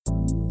You're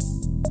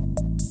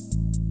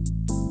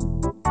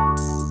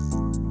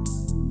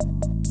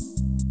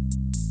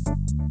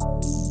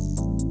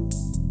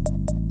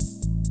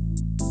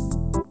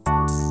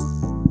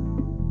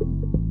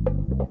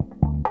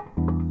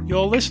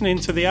listening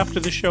to the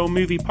After the Show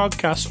movie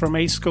podcast from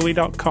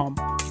ascully.com.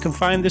 You can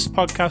find this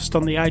podcast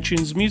on the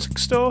iTunes Music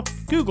Store,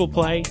 Google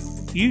Play,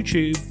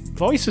 YouTube,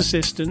 voice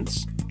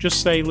assistants,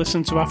 just say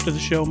listen to After the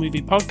Show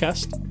movie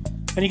podcast.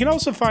 And you can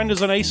also find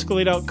us on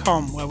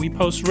ascully.com, where we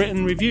post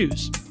written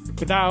reviews.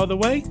 With that out of the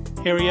way,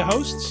 here are your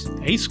hosts,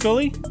 A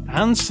Scully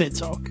and Sid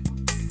Talk.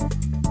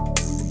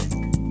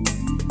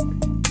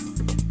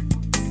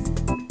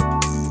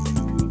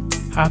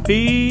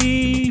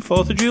 Happy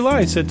 4th of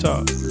July, Sid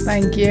Talk.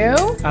 Thank you.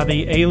 Are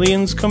the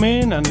aliens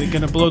coming and they're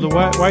going to blow the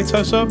White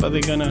House up? Are they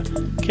going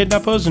to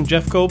kidnap us and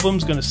Jeff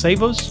Goldblum's going to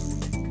save us?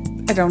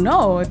 I don't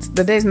know.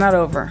 The day's not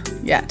over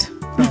yet.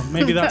 No,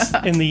 maybe that's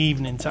in the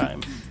evening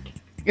time.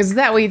 Is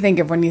that what you think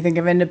of when you think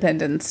of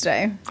Independence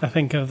Day? I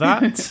think of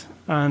that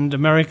and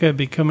America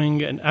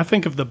becoming... I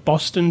think of the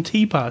Boston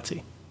Tea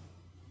Party.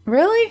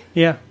 Really?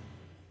 Yeah.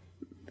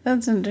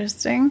 That's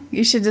interesting.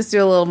 You should just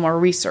do a little more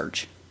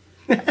research.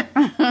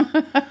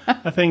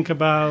 I think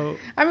about...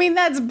 I mean,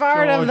 that's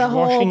part of the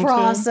whole Washington.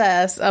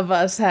 Process of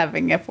us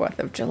having a 4th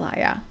of July,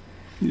 yeah.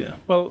 Yeah,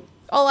 well...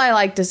 All I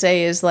like to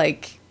say is,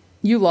 like,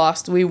 you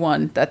lost, we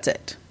won, that's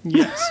it.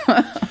 Yes.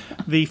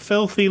 The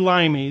filthy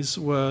limeys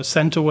were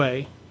sent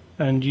away,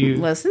 and you...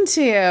 Listen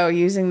to you,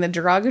 using the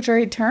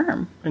derogatory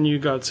term. And you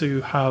got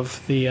to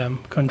have the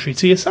country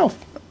to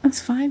yourself. That's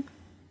fine.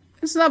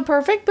 It's not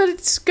perfect, but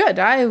it's good.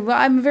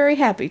 I'm very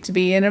happy to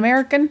be an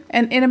American,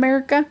 and in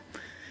America...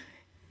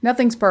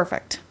 Nothing's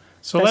perfect.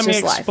 So That's let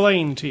me just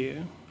explain to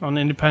you, on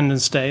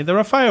Independence Day, there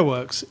are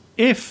fireworks.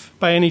 If,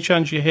 by any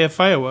chance, you hear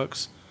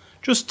fireworks,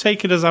 just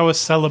take it as our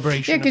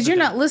celebration. Yeah, because you're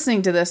not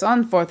listening to this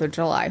on 4th of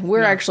July.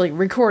 We're actually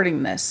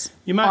recording this.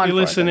 You might be 4th of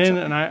listening,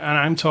 July. and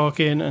I'm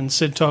talking, and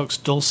Sid Talk's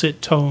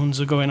dulcet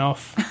tones are going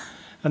off.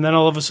 And then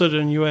all of a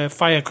sudden you hear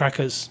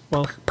firecrackers.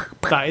 Well,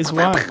 that is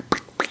why.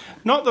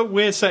 Not that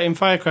we're setting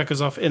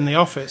firecrackers off in the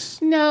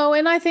office. No,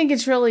 and I think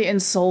it's really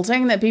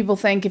insulting that people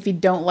think if you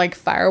don't like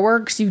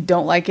fireworks, you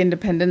don't like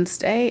Independence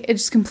Day.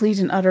 It's complete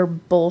and utter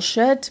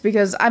bullshit,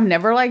 because I've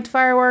never liked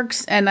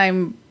fireworks, and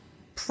I'm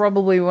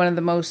probably one of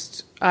the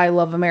most I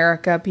love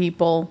America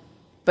people,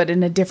 but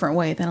in a different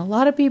way than a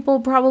lot of people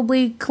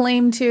probably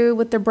claim to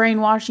with their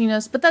brainwashing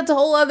us. But that's a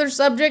whole other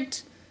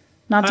subject,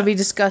 not to be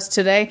discussed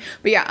today.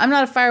 But yeah, I'm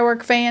not a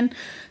firework fan.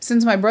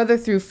 Since my brother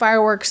threw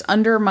fireworks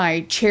under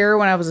my chair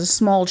when I was a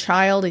small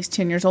child, he's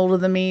 10 years older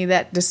than me,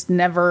 that just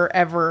never,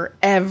 ever,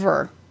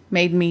 ever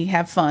made me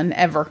have fun,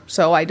 ever.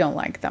 So I don't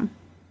like them.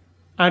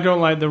 I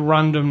don't like the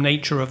random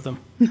nature of them.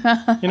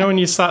 You know, when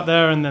you sat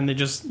there and then they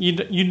just...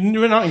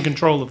 You're not in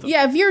control of them.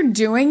 Yeah, if you're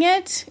doing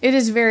it, it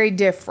is very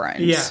different.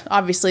 Yeah.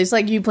 Obviously, it's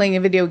like you playing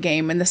a video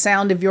game, and the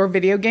sound of your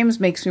video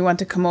games makes me want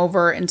to come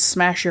over and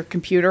smash your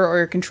computer or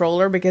your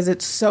controller because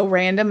it's so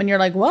random, and you're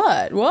like,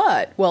 what?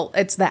 What? Well,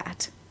 it's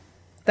that.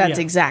 That's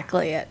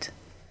exactly it.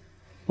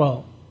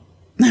 Well,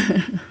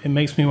 it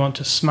makes me want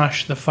to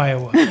smash the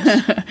fireworks.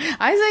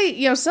 I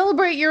say,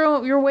 celebrate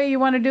your way you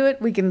want to do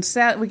it. We can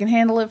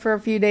handle it for a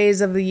few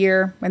days of the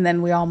year, and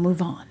then we all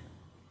move on.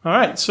 All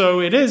right, so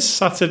it is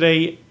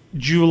Saturday,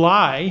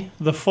 July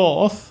the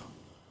 4th,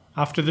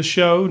 after the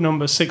show,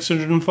 number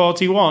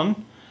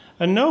 641.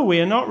 And no, we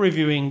are not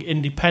reviewing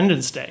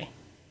Independence Day.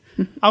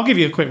 I'll give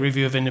you a quick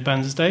review of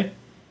Independence Day.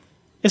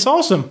 It's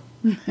awesome.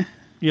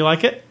 You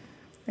like it?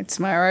 It's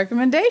my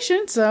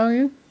recommendation,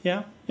 so...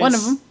 Yeah. One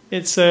of them.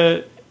 It's,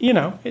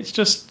 it's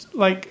just,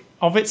 like,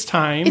 of its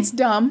time. It's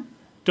dumb,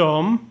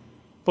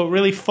 but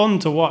really fun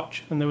to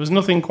watch. And there was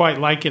nothing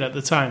quite like it at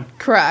the time.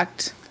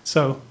 correct.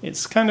 So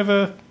it's kind of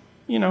a,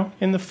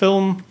 in the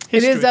film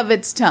history. It is of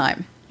its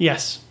time.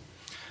 Yes.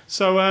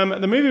 So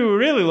the movie we're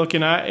really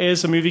looking at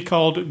is a movie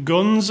called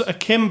Guns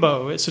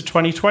Akimbo. It's a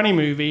 2020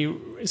 movie.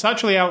 It's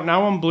actually out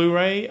now on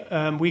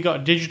Blu-ray. We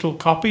got a digital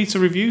copy to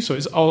review, so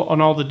it's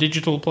on all the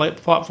digital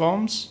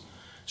platforms.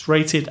 It's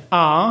rated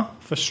R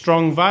for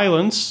strong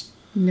violence.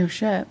 No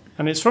shit.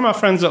 And it's from our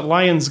friends at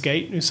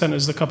Lionsgate, who sent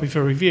us the copy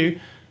for review.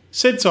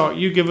 Sid Talk,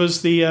 you give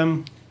us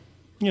the,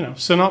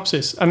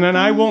 synopsis. And then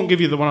I won't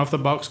give you the one off the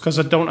box, because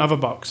I don't have a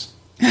box.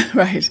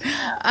 Right.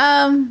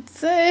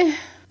 The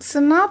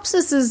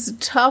synopsis is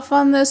tough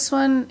on this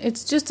one.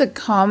 It's just a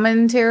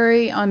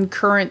commentary on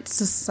current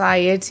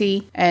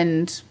society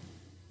and,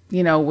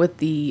 with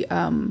the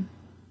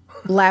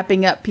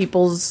lapping up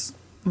people's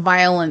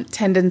violent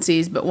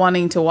tendencies, but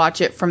wanting to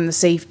watch it from the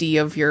safety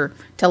of your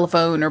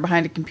telephone or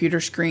behind a computer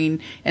screen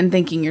and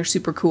thinking you're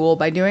super cool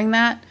by doing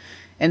that,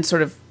 and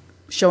sort of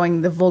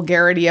showing the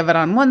vulgarity of it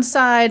on one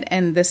side,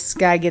 and this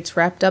guy gets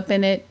wrapped up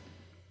in it.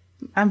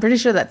 I'm pretty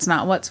sure that's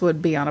not what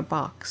would be on a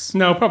box.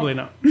 No, probably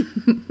not.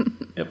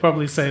 It'll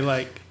probably say,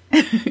 like...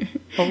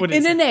 What would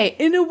it say?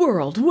 In a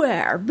world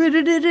where...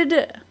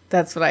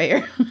 That's what I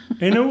hear.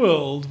 In a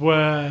world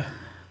where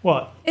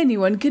What?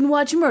 Anyone can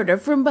watch murder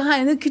from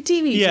behind the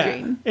TV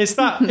screen. It's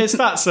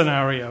that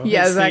scenario.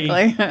 Yeah,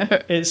 exactly.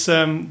 It's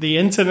the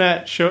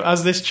internet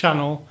has this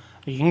channel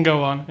you can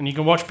go on and you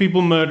can watch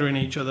people murdering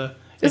each other.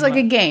 It's like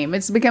a game.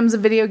 It becomes a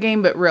video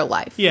game, but real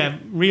life. Yeah,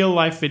 real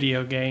life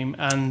video game,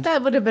 and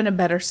that would have been a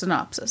better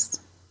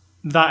synopsis.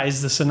 That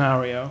is the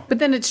scenario. But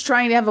then it's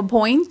trying to have a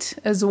point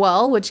as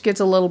well, which gets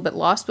a little bit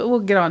lost, but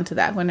we'll get on to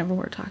that whenever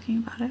we're talking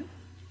about it.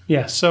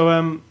 Yeah,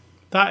 so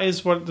that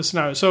is what the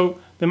scenario. So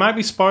there might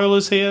be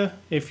spoilers here.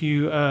 If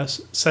you are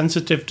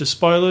sensitive to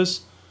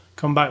spoilers,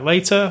 come back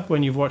later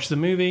when you've watched the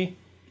movie.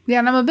 Yeah,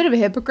 and I'm a bit of a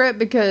hypocrite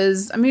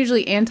because I'm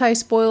usually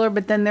anti-spoiler,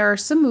 but then there are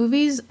some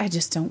movies I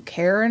just don't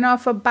care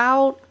enough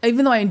about.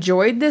 Even though I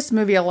enjoyed this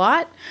movie a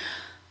lot,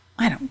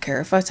 I don't care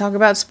if I talk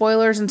about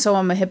spoilers, and so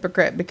I'm a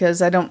hypocrite because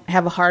I don't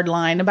have a hard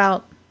line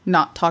about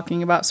not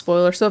talking about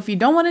spoilers. So if you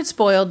don't want it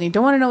spoiled and you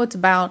don't want to know what it's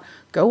about,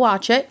 go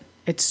watch it.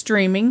 It's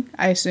streaming,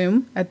 I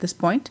assume, at this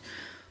point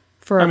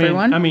for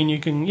everyone. I mean, you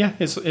can,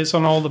 it's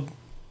on all the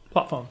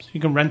platforms.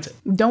 You can rent it.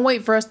 Don't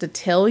wait for us to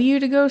tell you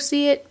to go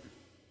see it.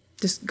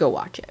 Just go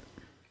watch it.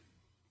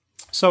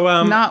 So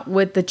not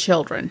with the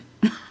children.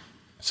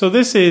 So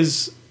this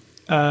is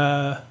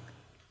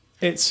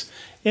it's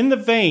in the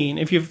vein,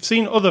 if you've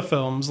seen other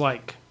films,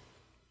 like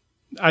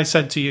I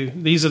said to you,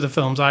 these are the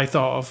films I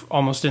thought of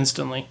almost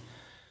instantly.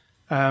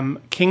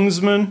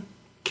 Kingsman,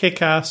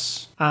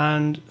 Kick-Ass,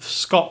 and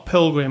Scott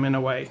Pilgrim in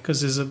a way,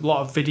 because there's a lot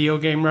of video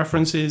game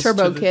references.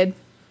 Turbo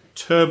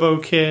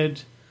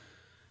Kid.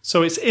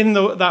 So it's in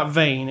that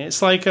vein.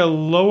 It's like a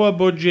lower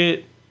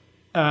budget,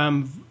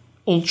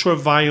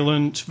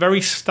 ultra-violent,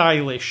 very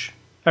stylish.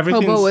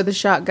 Hobo with a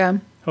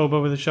shotgun.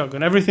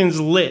 Everything's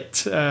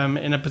lit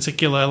in a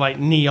particular like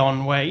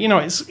neon way. You know,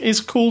 it's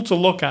cool to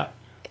look at.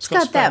 It's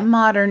got that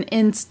modern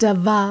Insta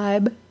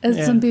vibe,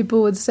 as some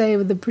people would say,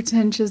 with a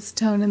pretentious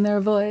tone in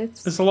their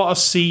voice. There's a lot of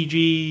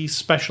CG,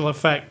 special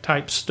effect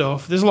type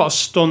stuff. There's a lot of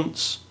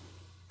stunts.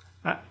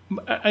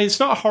 It's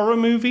not a horror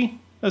movie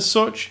as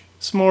such.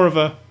 It's more of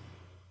a,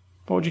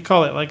 what would you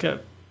call it? Like an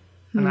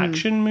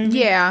action movie?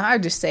 Yeah,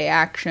 I'd just say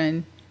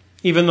action.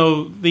 Even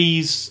though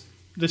this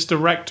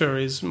director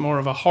is more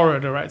of a horror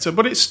director,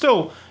 but it's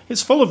full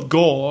of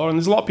gore, and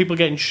there's a lot of people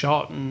getting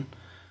shot, and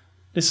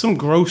there's some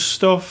gross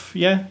stuff.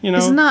 Yeah, you know,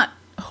 it's not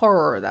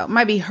horror though. It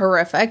might be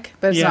horrific,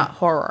 but it's not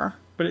horror.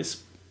 But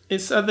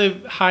it's at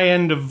the high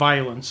end of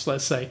violence,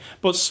 let's say.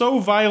 But so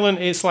violent,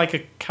 it's like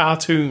a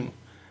cartoon.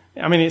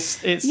 I mean,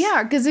 it's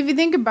yeah. Because if you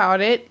think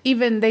about it,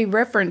 even they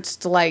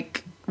referenced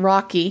like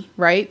Rocky,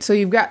 right? So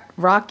you've got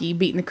Rocky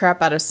beating the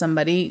crap out of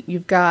somebody.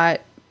 You've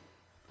got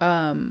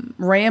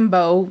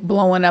Rambo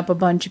blowing up a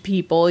bunch of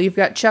people. You've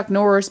got Chuck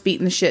Norris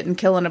beating the shit and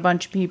killing a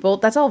bunch of people.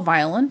 That's all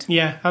violent.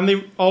 Yeah,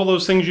 and all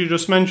those things you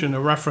just mentioned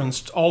are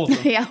referenced, all of them.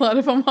 Yeah, a lot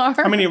of them are.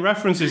 I mean, it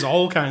references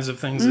all kinds of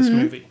things, this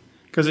movie.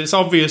 Because it's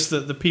obvious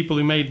that the people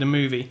who made the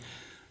movie,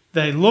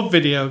 they love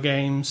video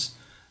games,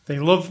 they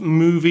love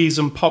movies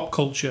and pop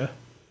culture,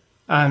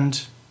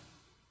 and,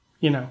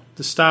 you know,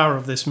 the star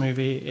of this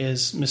movie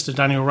is Mr.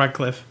 Daniel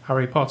Radcliffe,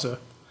 Harry Potter.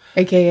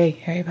 A.K.A.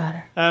 Harry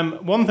Potter.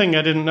 One thing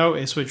I didn't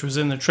notice, which was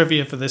in the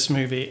trivia for this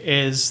movie,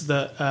 is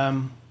that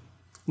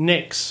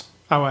Nyx,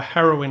 our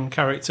heroine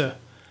character,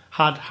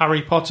 had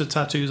Harry Potter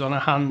tattoos on her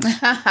hands.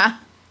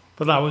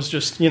 But that was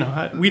just, we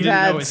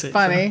didn't notice it. That's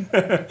funny.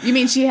 So. You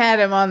mean she had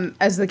him on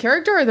as the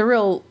character,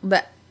 or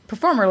that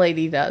performer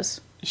lady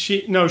does?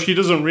 She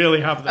doesn't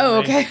really have that. Oh,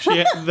 okay.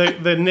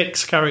 The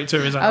Nyx character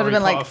is a Harry Potter. I would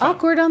have been like, fan.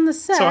 Awkward on the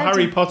set. So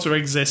Harry Potter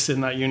exists in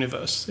that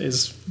universe.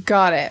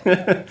 Got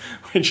it.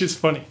 Which is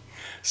funny.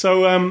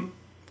 So,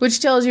 which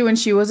tells you when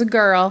she was a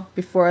girl,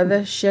 before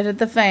the shit hit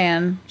the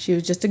fan, she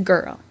was just a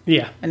girl.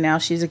 Yeah. And now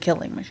she's a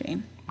killing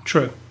machine.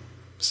 True.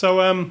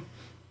 So,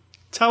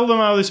 tell them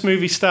how this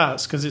movie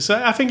starts, because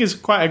I think it's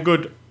quite a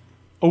good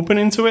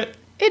opening to it.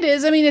 It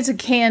is. I mean, it's a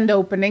canned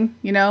opening,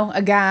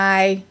 a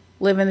guy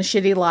living a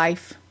shitty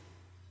life,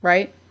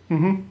 right?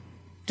 Mm-hmm.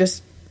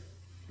 Just,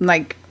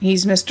 like,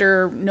 he's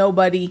Mr.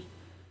 Nobody,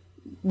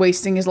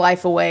 wasting his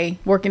life away,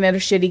 working at a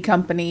shitty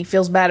company,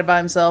 feels bad about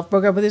himself,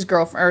 broke up with his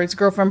girlfriend, or his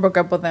girlfriend broke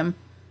up with him.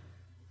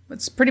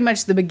 It's pretty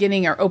much the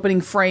beginning or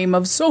opening frame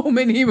of so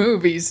many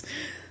movies.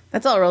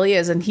 That's all it really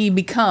is. And he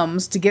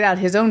becomes, to get out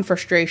his own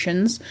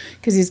frustrations,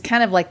 because he's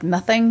kind of like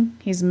nothing.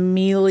 He's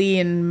mealy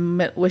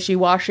and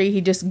wishy-washy.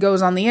 He just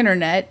goes on the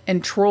internet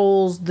and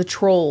trolls the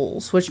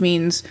trolls, which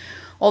means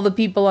all the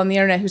people on the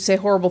internet who say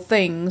horrible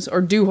things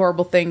or do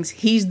horrible things,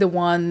 he's the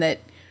one that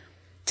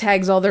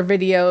tags all their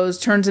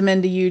videos, turns them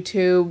into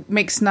YouTube,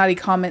 makes snotty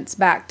comments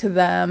back to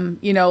them,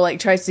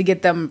 tries to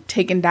get them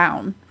taken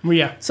down.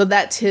 Yeah. So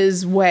that's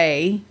his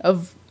way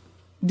of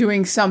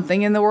doing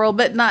something in the world,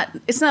 but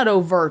it's not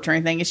overt or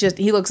anything. It's just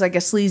he looks like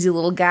a sleazy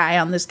little guy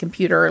on this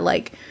computer,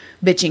 like,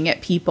 bitching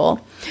at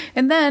people.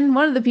 And then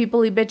one of the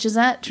people he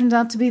bitches at turns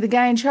out to be the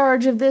guy in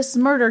charge of this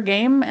murder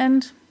game,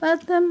 and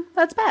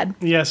that's bad.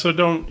 Yeah, so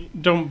don't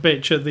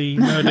bitch at the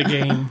murder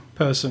game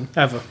person,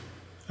 ever.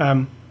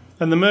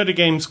 And the murder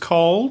game's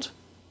called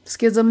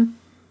Schism.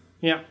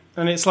 Yeah,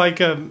 and it's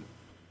like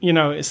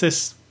it's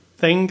this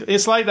thing.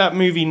 It's like that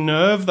movie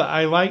Nerve that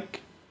I like.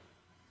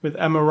 with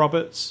Emma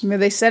Roberts. I mean,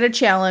 they set a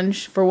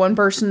challenge for one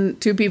person,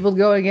 two people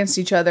go against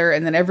each other,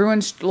 and then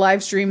everyone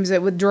live streams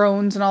it with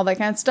drones and all that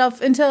kind of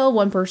stuff until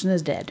one person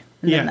is dead.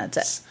 And then that's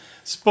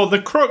it. But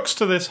the crux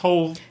to this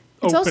whole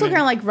It's also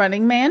kind of like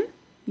Running Man.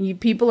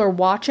 People are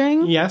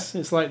watching. Yes,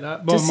 it's like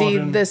that. But to see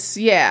this,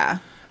 yeah.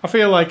 I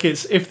feel like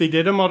it's if they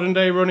did a modern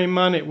day Running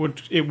Man, it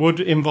would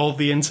involve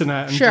the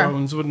internet and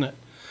drones, wouldn't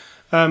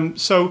it?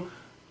 So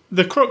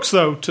the crux,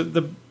 though, to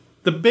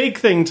the big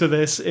thing to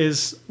this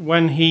is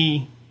when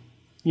he,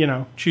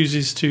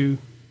 chooses to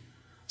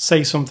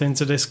say something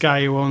to this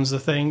guy who owns the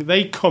thing.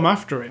 They come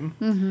after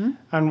him,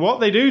 and what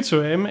they do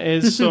to him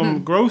is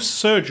some gross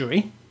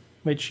surgery,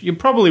 which you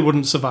probably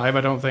wouldn't survive,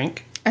 I don't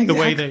think. Exactly.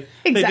 The way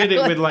they did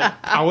it with like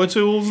power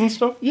tools and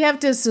stuff. You have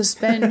to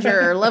suspend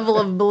your level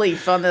of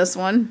belief on this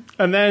one.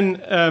 And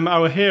then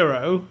our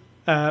hero,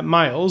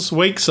 Miles,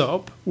 wakes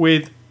up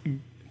with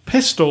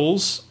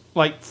pistols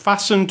like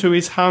fastened to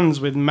his hands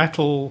with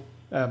metal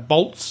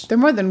bolts. They're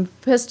more than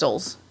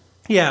pistols.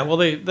 Yeah, well,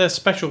 they're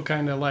special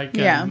kind of like...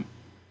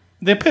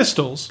 they're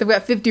pistols. They've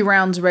got 50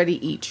 rounds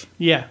ready each.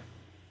 Yeah.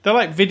 They're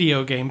like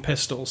video game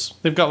pistols.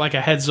 They've got like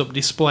a heads-up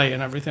display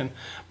and everything.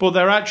 But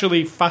they're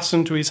actually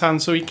fastened to his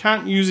hands, so he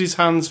can't use his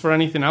hands for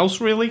anything else,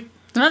 really.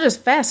 They're not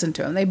just fastened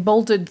to him. They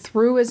bolted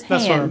through his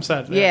hand. That's what I'm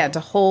saying. Yeah, to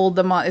hold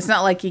them on. It's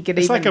not like he could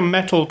It's like a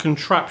metal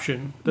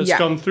contraption that's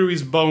gone through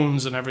his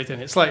bones and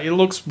everything. It's like, it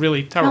looks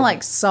really terrible. Kind of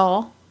like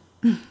Saw.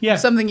 Yeah.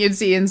 Something you'd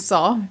see in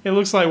Saw. It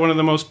looks like one of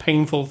the most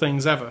painful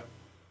things ever.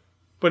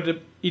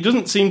 But he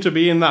doesn't seem to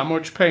be in that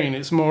much pain.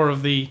 It's more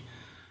of the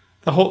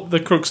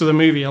crux of the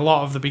movie. A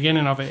lot of the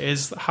beginning of it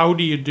is how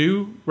do you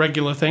do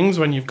regular things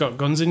when you've got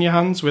guns in your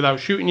hands without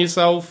shooting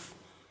yourself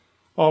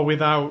or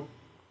without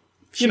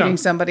shooting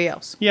somebody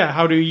else. Yeah,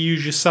 how do you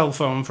use your cell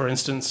phone, for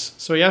instance?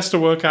 So he has to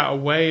work out a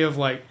way of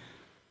like.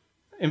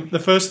 The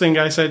first thing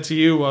I said to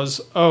you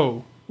was,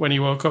 when he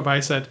woke up,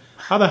 I said,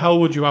 "How the hell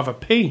would you have a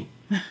pee?"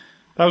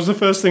 That was the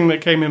first thing that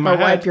came in my head.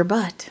 Or wipe your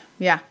butt.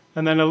 Yeah.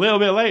 And then a little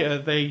bit later,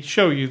 they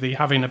show you the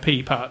having a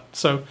pee part.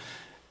 So.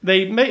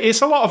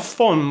 It's a lot of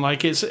fun.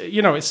 Like it's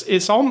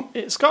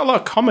got a lot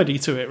of comedy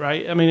to it,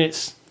 right? I mean,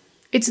 it's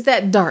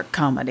that dark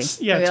comedy.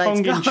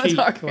 Tongue in cheek.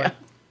 Yeah.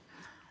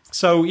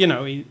 So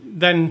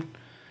then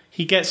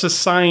he gets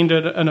assigned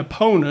an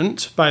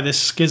opponent by this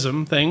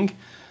schism thing,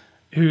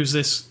 who's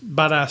this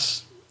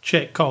badass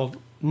chick called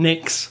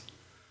Nyx,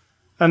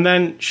 and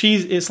then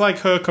it's like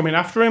her coming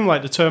after him,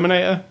 like the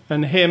Terminator,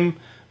 and him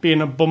being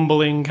a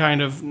bumbling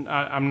kind of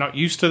I'm not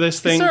used to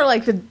this thing. It's sort of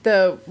like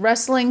the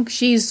wrestling.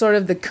 She's sort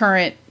of the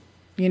current,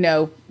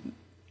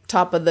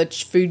 top of the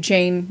food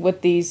chain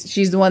with these.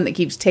 She's the one that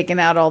keeps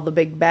taking out all the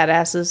big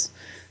badasses.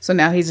 So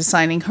now he's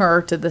assigning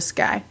her to this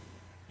guy.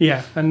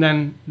 Yeah, and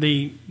then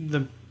the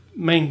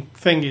main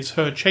thing is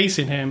her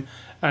chasing him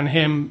and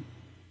him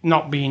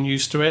not being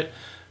used to it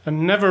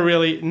and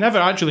never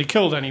actually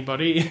killed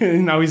anybody.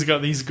 Now he's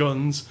got these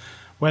guns.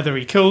 Whether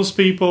he kills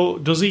people,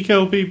 does he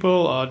kill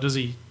people, or does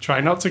he try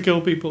not to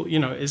kill people?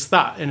 It's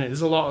that, and there's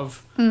a lot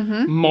of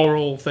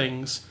moral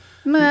things.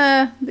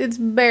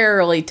 It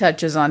barely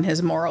touches on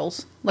his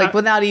morals,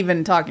 without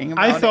even talking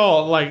about it. I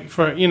thought,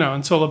 for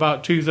until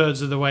about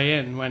 2/3 of the way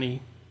in, when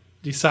he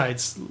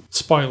decides,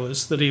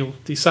 spoilers, that he'll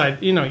decide,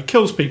 he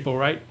kills people,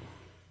 right?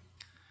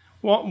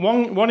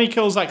 One he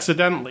kills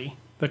accidentally,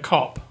 the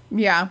cop.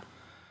 Yeah.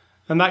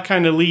 And that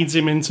kind of leads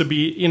him into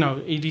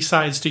he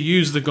decides to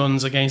use the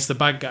guns against the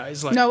bad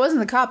guys. No, it wasn't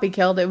the cop he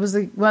killed. It was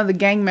one of the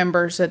gang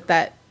members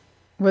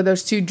were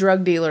those two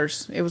drug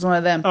dealers. It was one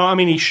of them. Oh, I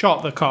mean, he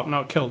shot the cop,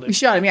 not killed him. He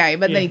shot him, yeah,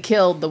 but then he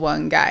killed the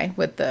one guy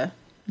with the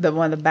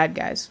one of the bad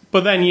guys.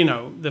 But then,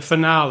 the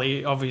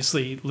finale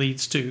obviously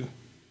leads to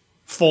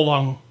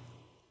full-on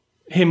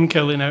him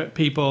killing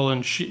people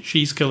and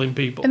she's killing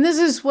people. And this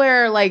is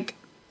where,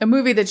 a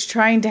movie that's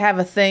trying to have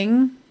a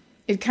thing,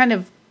 it kind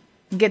of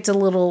gets a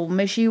little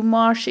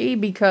mishy-washy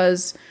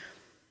because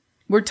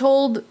we're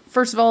told,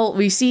 first of all,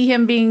 we see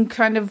him being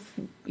kind of,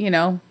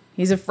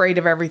 he's afraid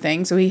of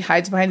everything, so he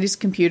hides behind his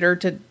computer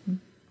to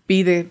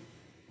be the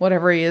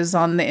whatever he is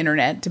on the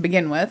internet to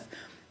begin with.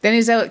 Then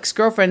his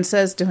ex-girlfriend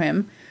says to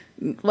him,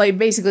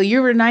 basically,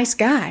 you're a nice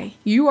guy.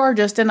 You are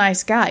just a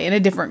nice guy in a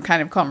different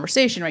kind of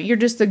conversation, right? You're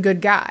just a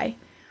good guy.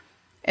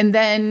 And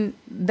then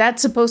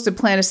that's supposed to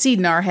plant a seed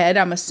in our head,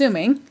 I'm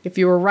assuming, if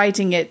you were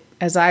writing it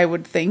as I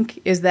would think,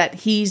 is that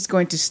he's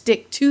going to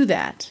stick to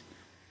that.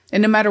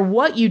 And no matter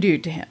what you do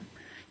to him,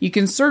 you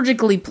can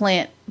surgically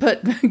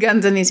put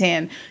guns in his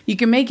hand. You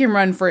can make him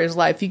run for his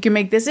life. You can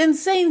make this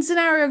insane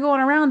scenario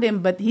going around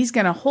him, but he's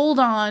going to hold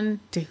on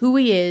to who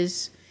he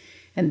is,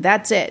 and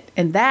that's it.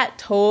 And that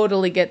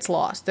totally gets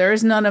lost. There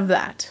is none of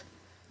that.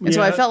 And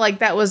so I felt like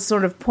that was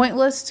sort of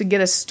pointless to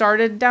get us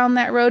started down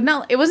that road.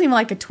 No, it wasn't even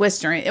like a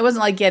twist or anything. It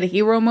wasn't like he had a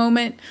hero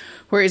moment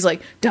where he's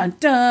like, dun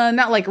dun,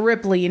 not like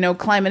Ripley,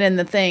 climbing in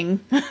the thing.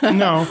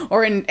 No.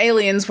 Or in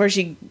Aliens where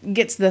she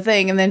gets the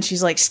thing and then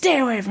she's like, stay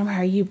away from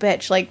her, you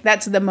bitch.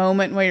 That's the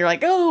moment where you're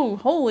like, oh,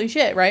 holy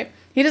shit, right?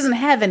 He doesn't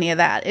have any of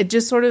that. It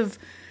just sort of,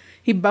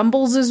 he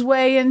bumbles his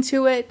way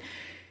into it,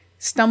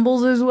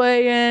 stumbles his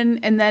way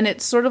in, and then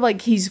it's sort of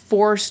like he's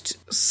forced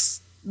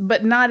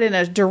but not in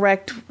a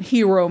direct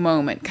hero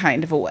moment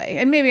kind of a way.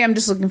 And maybe I'm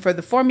just looking for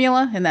the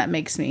formula, and that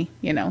makes me,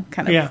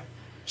 kind of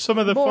some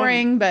of the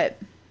boring, but...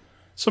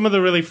 Some of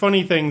the really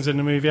funny things in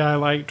the movie I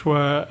liked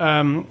were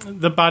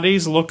the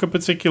baddies look a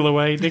particular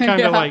way. They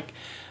kind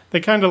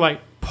of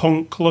like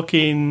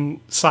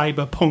punk-looking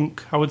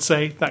cyberpunk, I would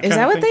say. Is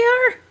that what they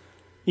are?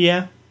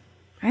 Yeah.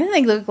 I think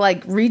they look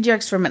like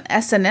rejects from an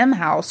S&M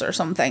house or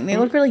something. They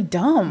look really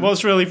dumb.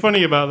 What's really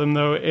funny about them,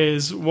 though,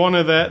 is one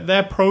of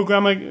their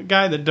programmer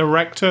guy, the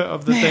director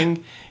of the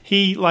thing,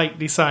 he,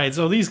 decides,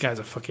 oh, these guys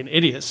are fucking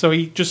idiots. So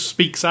he just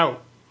speaks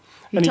out.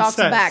 He talks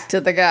back to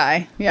the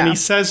guy. Yeah. And he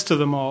says to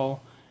them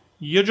all,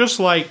 you're just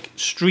like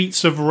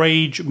Streets of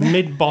Rage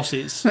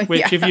mid-bosses,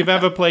 which if you've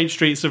ever played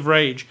Streets of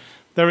Rage,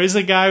 there is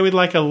a guy with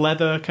a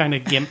leather kind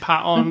of gimp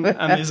hat on,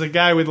 and there's a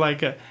guy with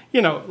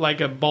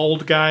a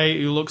bald guy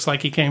who looks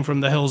like he came from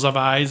the Hills of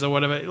Eyes or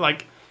whatever.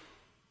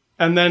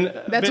 And then...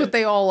 That's what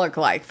they all look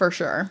like, for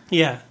sure.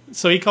 Yeah.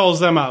 So he calls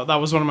them out. That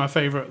was one of my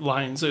favorite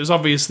lines. It was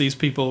obvious these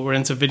people were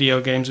into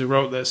video games who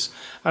wrote this.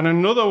 And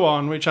another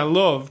one, which I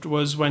loved,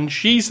 was when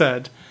she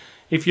said...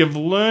 If you've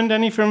learned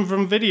anything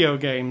from video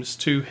games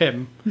to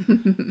him,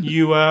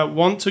 you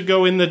want to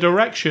go in the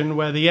direction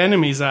where the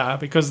enemies are,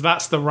 because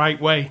that's the right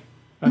way.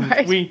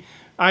 And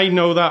I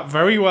know that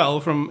very well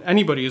from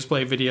anybody who's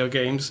played video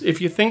games. If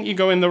you think you're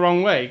going the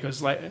wrong way,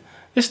 because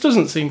this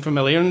doesn't seem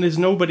familiar and there's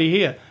nobody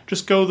here,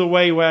 just go the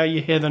way where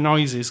you hear the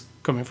noises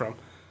coming from.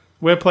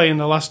 We're playing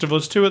The Last of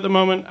Us 2 at the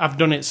moment. I've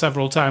done it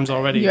several times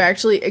already. You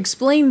actually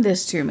explained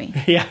this to me.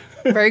 Yeah.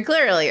 Very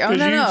clearly. Oh,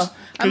 no.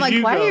 I'm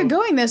like, why are you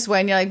going this way?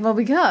 And you're like, well,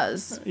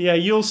 because. Yeah,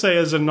 you'll say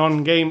as a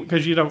non-game,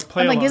 because you don't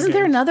play a lot of games. Isn't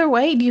there another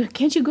way?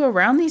 Can't you go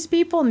around these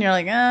people? And you're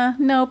like,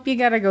 nope, you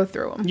got to go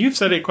through them. You've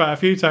said it quite a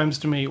few times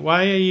to me.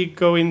 Why are you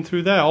going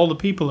through there? All the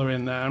people are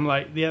in there. I'm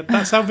like, yeah,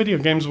 that's how video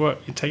games work.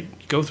 You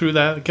go through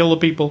there, kill the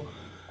people,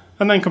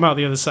 and then come out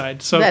the other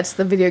side. So that's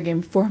the video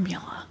game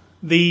formula.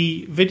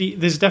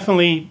 There's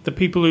definitely the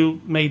people who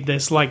made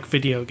this like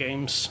video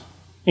games,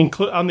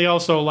 and they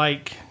also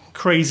like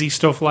crazy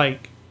stuff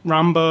like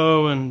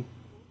Rambo, and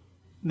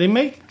they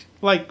make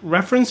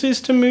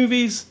references to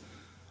movies.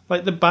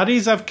 Like the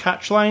baddies have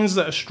catch lines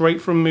that are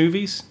straight from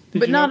movies,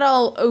 but not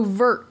all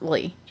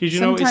overtly. Did you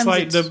know it's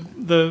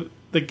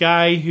the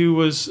guy who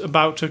was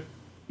about to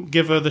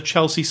give her the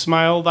Chelsea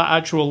smile? That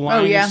actual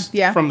line is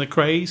from The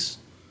Craze.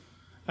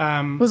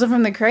 Was it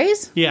from The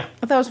Craze? Yeah,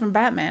 I thought it was from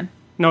Batman.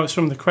 No, it's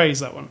from The Craze,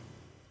 that one.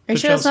 Are you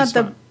sure it's not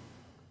the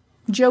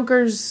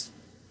Joker's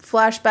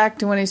flashback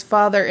to when his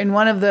father in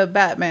one of the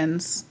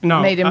Batmans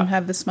made him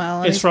have the smile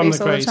on his face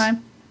all the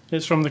time?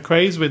 It's from The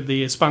Craze with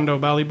the Spandau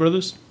Ballet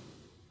Brothers.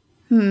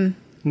 And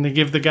they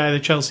give the guy the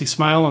Chelsea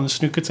smile on the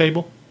snooker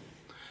table.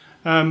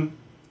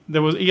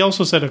 He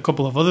also said a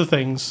couple of other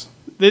things.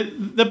 The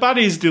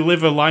baddies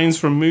deliver lines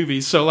from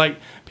movies, so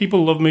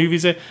people love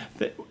movies.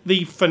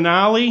 The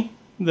finale,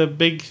 the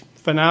big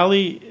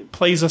finale,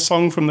 plays a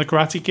song from The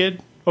Karate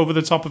Kid over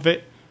the top of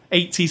it.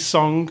 80s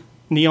song,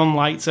 neon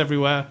lights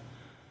everywhere.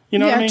 You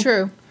know what I mean? Yeah,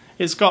 true.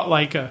 It's got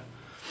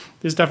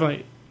there's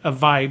definitely a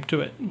vibe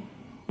to it.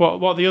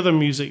 What the other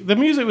music? The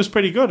music was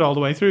pretty good all the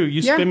way through.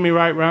 You Spin Me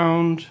Right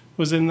Round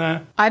was in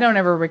there. I don't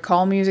ever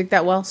recall music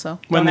that well, so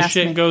When the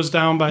Shit Goes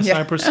Down by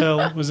Cypress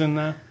Hill was in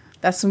there.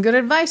 That's some good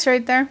advice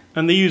right there.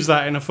 And they used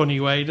that in a funny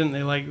way, didn't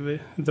they? Like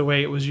the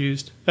way it was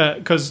used.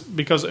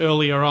 Because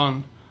earlier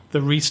on,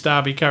 the Rhys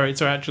Darby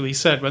character actually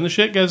said, when the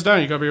shit goes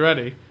down, you got to be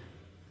ready.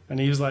 And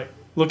he was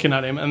looking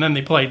at him, and then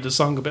they played the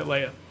song a bit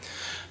later.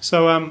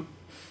 So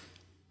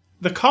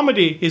the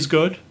comedy is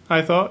good,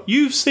 I thought.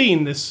 You've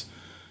seen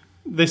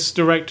this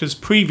director's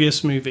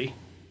previous movie,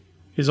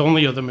 his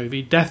only other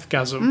movie,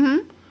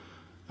 Deathgasm.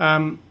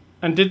 Mm-hmm.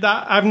 And did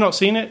that, I've not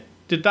seen it,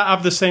 did that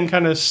have the same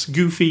kind of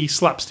goofy,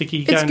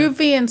 slapsticky kind It's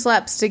goofy and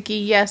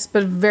slapsticky, yes,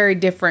 but very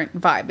different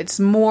vibe. It's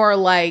more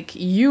like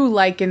you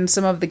liken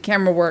some of the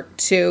camera work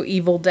to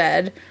Evil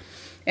Dead,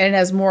 and it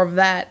has more of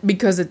that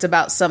because it's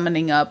about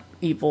summoning up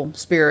evil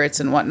spirits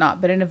and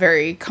whatnot, but in a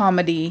very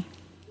comedy,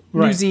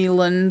 New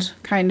Zealand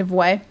kind of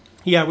way.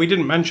 Yeah, we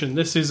didn't mention,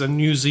 this is a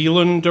New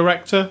Zealand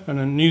director and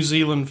a New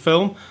Zealand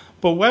film,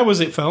 but where was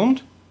it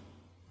filmed?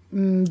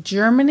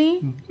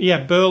 Germany?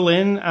 Yeah,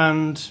 Berlin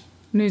and...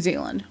 New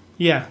Zealand.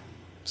 Yeah.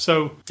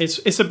 So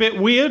it's a bit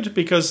weird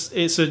because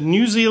it's a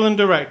New Zealand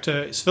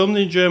director, it's filmed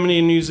in Germany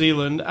and New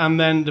Zealand, and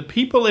then the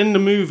people in the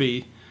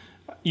movie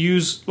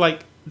use,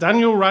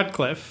 Daniel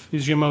Radcliffe,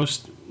 who's your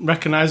most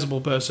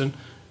recognizable person,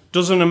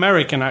 does an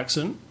American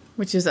accent.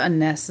 Which is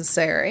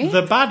unnecessary.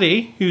 The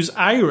baddie, who's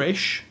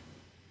Irish,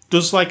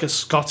 does a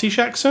Scottish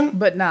accent.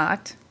 But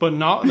not.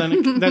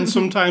 Then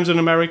sometimes an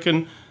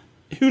American,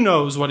 who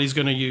knows what he's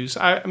going to use.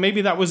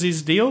 Maybe that was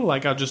his deal,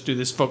 I'll just do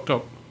this fucked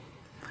up.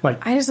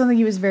 I just don't think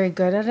he was very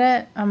good at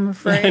it, I'm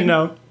afraid.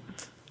 No.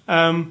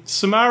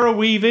 Samara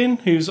Weaving,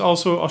 who's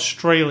also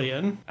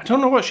Australian. I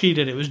don't know what she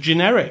did. It was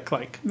generic,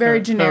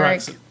 very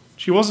generic.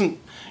 She wasn't.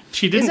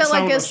 She didn't. Is that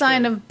sound a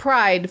sign of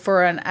pride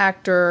for an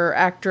actor,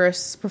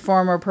 actress,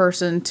 performer,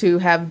 person to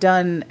have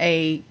done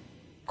a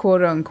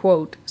quote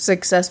unquote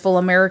successful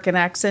American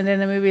accent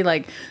in a movie,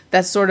 like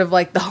that's sort of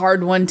like the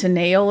hard one to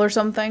nail or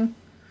something.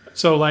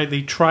 So like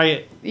they try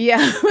it.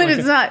 Yeah, but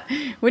it's not.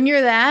 When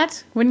you're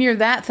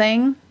that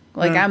thing,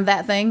 like I'm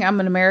that thing,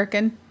 I'm an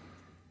American.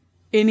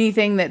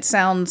 Anything that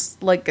sounds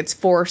like it's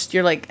forced,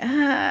 you're like,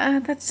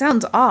 that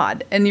sounds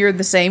odd. And you're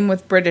the same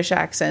with British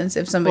accents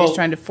if somebody's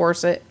trying to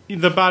force it.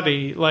 The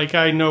baddie, like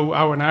I know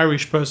how an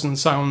Irish person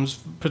sounds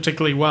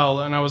particularly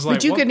well, and I was like...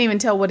 But you couldn't even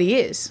tell what he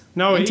is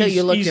until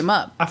you looked him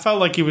up. I felt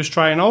like he was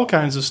trying all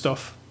kinds of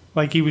stuff.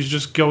 Like he was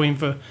just going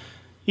for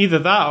either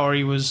that or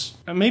he was...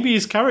 Maybe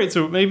his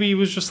character, maybe he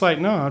was just like,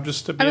 no, I'll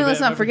just... let's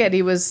not forget,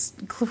 he was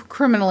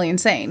criminally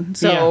insane.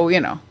 So, you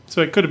know. So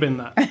it could have been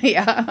that.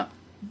 Yeah.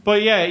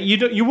 But yeah,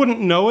 you wouldn't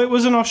know it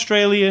was an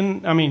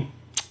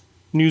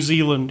New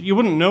Zealand. You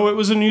wouldn't know it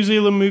was a New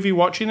Zealand movie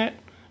watching it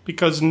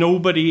because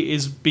nobody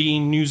is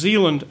being New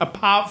Zealand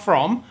apart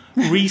from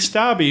Rhys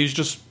Darby, who's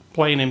just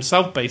playing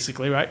himself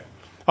basically, right?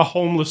 A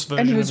homeless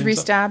version. And who's of Rhys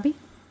himself. Darby?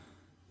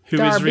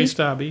 Who is Rhys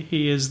Darby?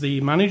 He is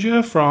the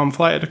manager from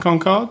Flight of the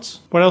Conchords.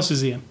 What else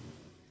is he in?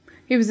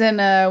 He was in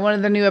one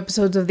of the new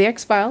episodes of The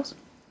X-Files.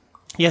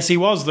 Yes, he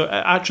was.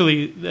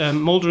 Actually,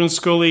 Mulder and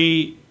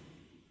Scully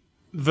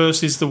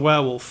versus the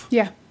werewolf.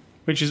 Yeah.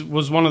 Which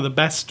was one of the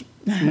best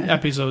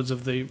episodes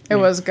of the... It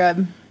was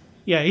good.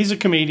 Yeah, he's a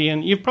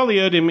comedian. You've probably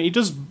heard him. He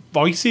does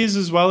voices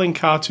as well in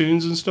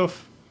cartoons and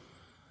stuff.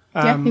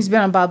 Yeah, he's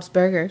been on Bob's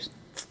Burgers.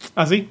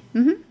 Has he?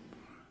 Mm-hmm.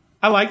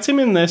 I liked him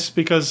in this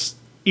because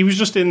he was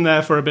just in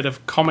there for a bit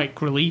of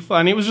comic relief,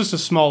 and it was just a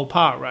small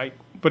part, right?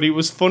 But it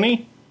was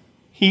funny.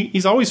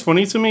 He's always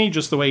funny to me,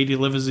 just the way he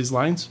delivers his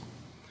lines.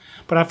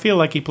 But I feel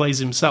like he plays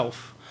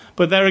himself.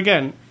 But there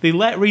again, they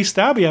let Rhys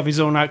Darby have his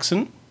own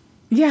accent.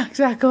 Yeah,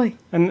 exactly.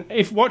 And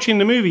if watching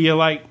the movie, you're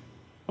like,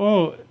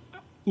 oh,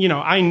 you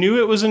know, I knew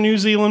it was a New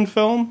Zealand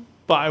film,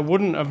 but I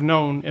wouldn't have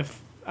known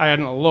if I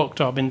hadn't looked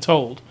or been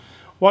told.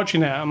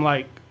 Watching it, I'm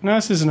like, no,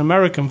 this is an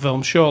American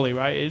film, surely,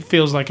 right? It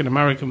feels like an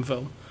American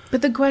film.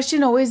 But the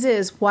question always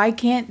is, why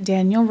can't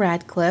Daniel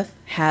Radcliffe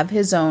have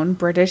his own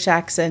British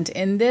accent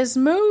in this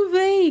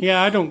movie?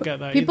 Yeah, I don't get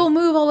that People either.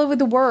 move all over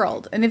the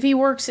world. And if he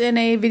works in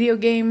a video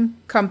game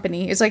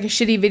company, it's like a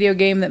shitty video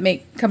game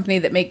company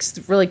that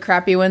makes really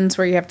crappy ones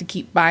where you have to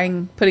keep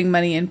putting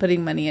money in.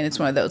 It's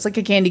one of those, like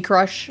a Candy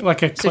Crush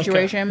like a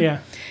situation. Clicker. Yeah.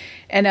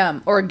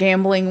 And or a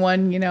gambling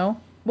one, you know.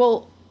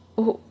 Well,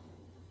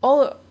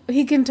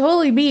 he can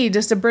totally be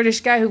just a British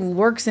guy who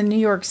works in New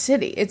York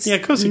City. It's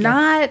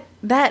not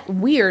that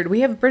weird.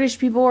 We have British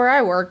people where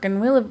I work,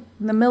 and we live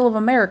in the middle of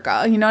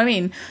America. You know what I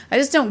mean? I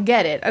just don't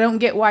get it. I don't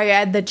get why you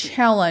add the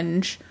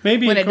challenge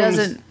Maybe when it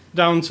comes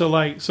down to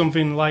like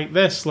something like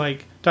this,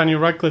 like Daniel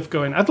Radcliffe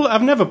going,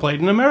 I've never played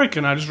an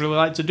American. I just really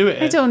like to do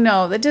it. I don't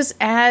know. That just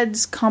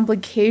adds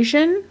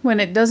complication when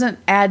it doesn't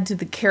add to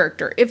the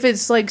character. If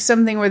it's like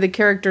something where the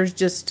character's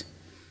just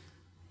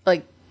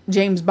like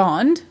James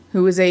Bond,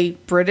 who is a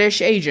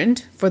British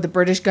agent for the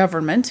British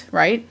government,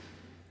 right?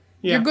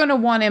 Yeah. You're going to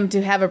want him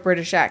to have a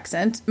British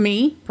accent.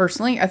 Me,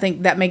 personally, I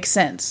think that makes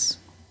sense.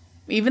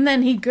 Even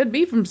then, he could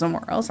be from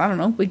somewhere else. I don't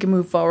know. We can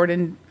move forward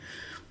and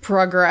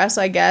progress,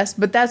 I guess.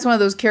 But that's one of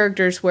those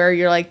characters where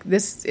you're like,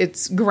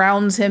 it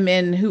grounds him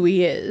in who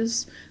he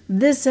is.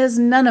 This has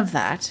none of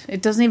that.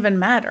 It doesn't even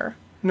matter.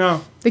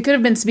 No. They could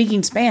have been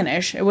speaking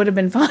Spanish. It would have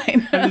been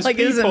fine. Like,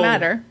 it doesn't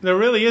matter. There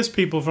really is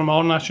people from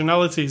all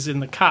nationalities in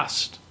the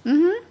cast.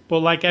 Mm-hmm. But,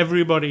 like,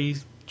 everybody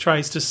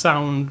tries to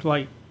sound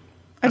like...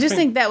 I just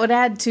think that would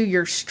add to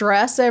your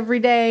stress every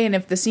day. And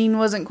if the scene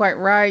wasn't quite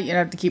right, you'd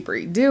have to keep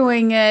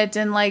redoing it.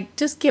 And, like,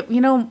 just get... You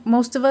know,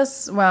 most of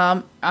us...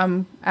 Well,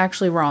 I'm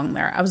actually wrong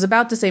there. I was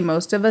about to say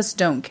most of us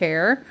don't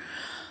care.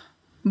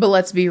 But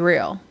let's be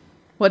real.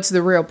 What's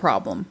the real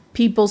problem?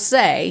 People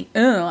say,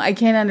 oh, I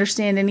can't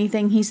understand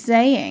anything he's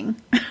saying.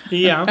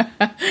 Yeah.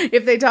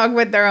 If they talk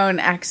with their own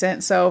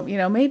accent. So, you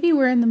know, maybe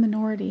we're in the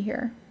minority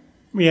here.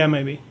 Yeah,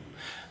 maybe.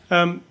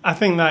 I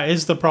think that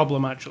is the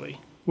problem, actually,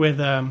 with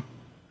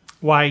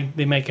why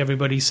they make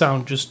everybody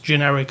sound just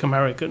generic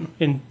American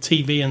in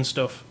TV and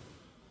stuff.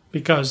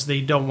 Because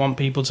they don't want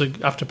people to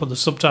have to put the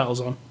subtitles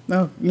on.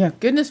 Oh, yeah.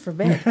 Goodness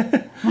forbid.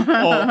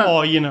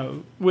 or, you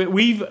know,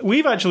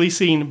 we've actually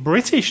seen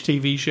British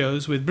TV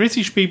shows with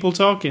British people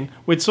talking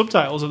with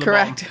subtitles at the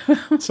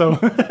bottom.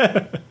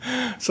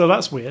 So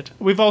that's weird.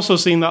 We've also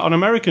seen that on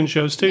American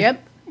shows too.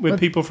 Yep. With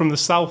people from the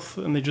South,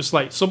 and they just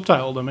like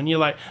subtitle them, and you're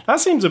like, that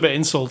seems a bit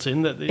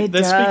insulting that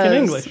they're speaking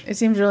English. It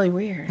seems really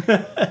weird.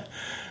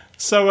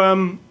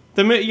 So,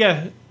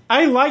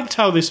 I liked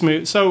how this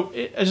movie. So,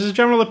 as a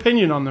general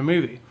opinion on the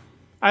movie,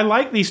 I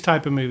like these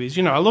type of movies.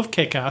 You know, I love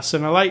Kick-Ass,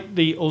 and I like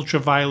the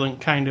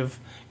ultra-violent kind of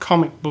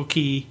comic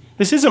booky.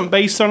 This isn't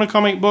based on a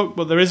comic book,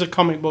 but there is a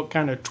comic book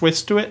kind of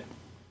twist to it,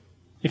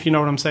 if you know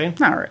what I'm saying.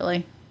 Not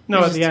really.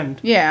 No, at the end.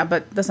 Yeah,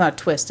 but that's not a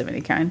twist of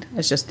any kind.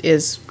 It just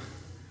is...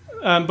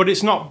 but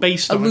it's not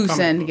based on a comic book. A loose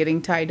end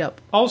getting tied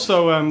up.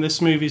 Also,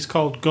 this movie's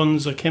called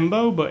Guns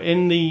Akimbo, but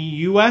in the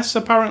US,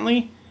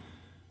 apparently,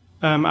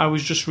 I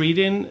was just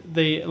reading,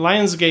 the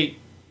Lionsgate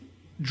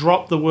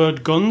dropped the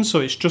word guns, so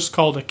it's just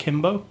called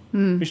Akimbo,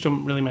 which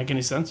doesn't really make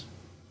any sense.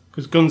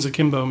 because guns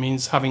akimbo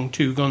means having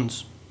two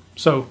guns.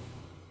 So,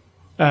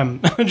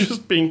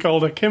 just being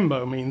called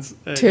akimbo means...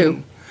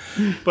 two.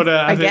 But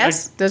I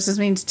guess this just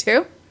means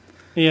two?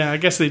 Yeah, I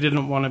guess they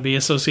didn't want to be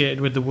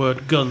associated with the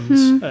word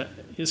guns at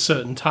a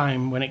certain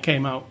time when it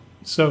came out.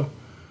 So,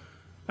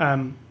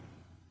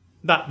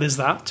 there's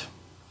that.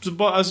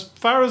 But as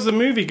far as the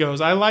movie goes,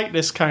 I like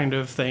this kind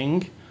of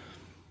thing.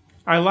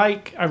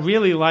 I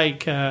really like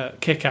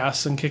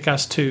Kick-Ass and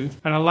Kick-Ass 2,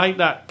 and I like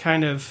that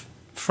kind of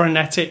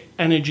frenetic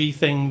energy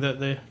thing that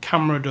the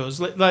camera does.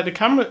 Like the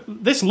camera,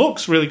 this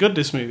looks really good.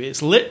 This movie,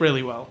 it's lit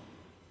really well.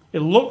 It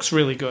looks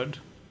really good.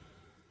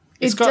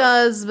 It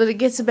does, but it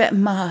gets a bit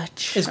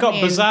much. It's got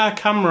bizarre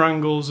camera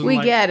angles. And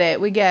we get it.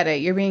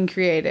 You're being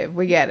creative.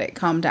 We get it.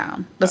 Calm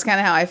down. That's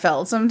kind of how I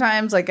felt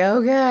sometimes. Like,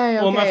 okay.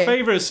 Well, my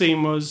favourite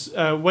scene was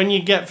when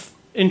you get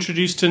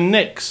introduced to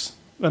Nix,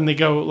 and they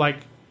go like,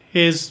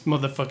 "Here's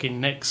motherfucking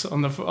Nix"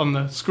 on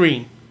the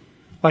screen.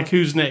 Like,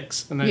 who's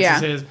Nix? And then it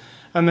says, "Here's,"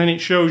 and then it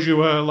shows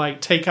you her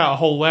like take out a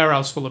whole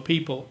warehouse full of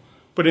people,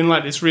 but in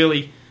like this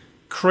really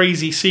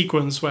crazy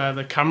sequence where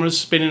the camera's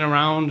spinning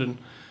around and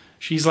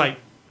she's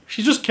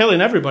just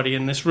killing everybody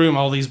in this room,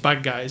 all these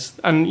bad guys.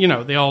 And,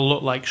 they all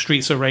look like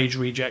Streets of Rage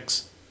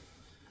rejects.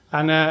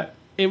 And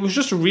it was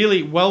just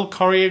really well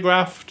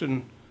choreographed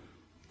and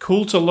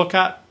cool to look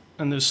at.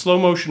 And there's slow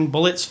motion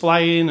bullets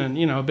flying and,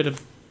 a bit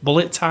of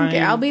bullet time. Okay,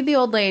 I'll be the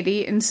old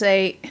lady and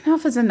say,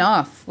 enough is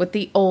enough with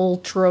the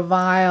ultra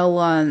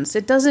violence.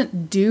 It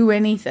doesn't do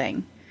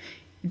anything.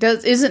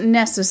 It isn't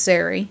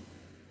necessary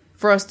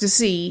for us to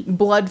see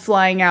blood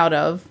flying out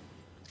of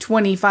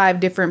 25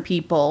 different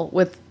people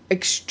with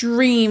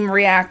extreme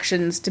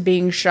reactions to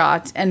being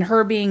shot, and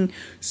her being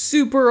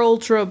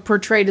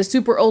portrayed as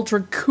super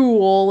ultra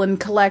cool and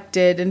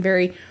collected and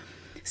very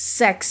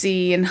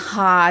sexy and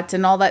hot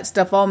and all that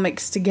stuff all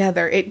mixed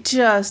together. It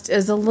just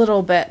is a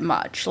little bit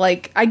much.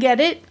 Like, I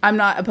get it. I'm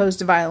not opposed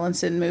to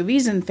violence in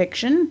movies and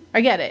fiction. I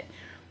get it.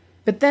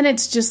 But then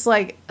it's just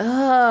like,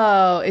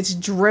 it's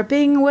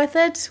dripping with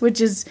it,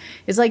 which is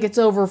like it's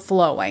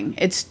overflowing.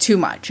 It's too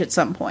much at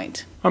some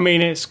point. I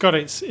mean, it's got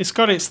its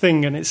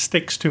thing and it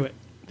sticks to it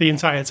the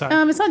entire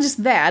time. It's not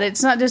just that.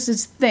 It's not just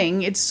its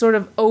thing. It's sort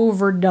of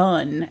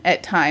overdone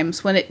at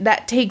times when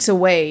that takes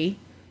away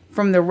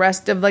from the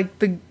rest of like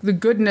the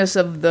goodness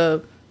of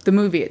the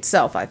movie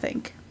itself, I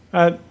think.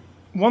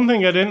 One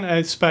thing I didn't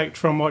expect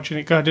from watching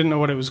it, because I didn't know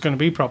what it was going to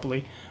be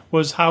properly,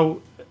 was how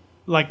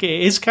like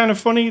it is kind of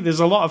funny.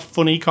 There's a lot of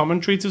funny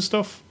commentary to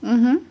stuff.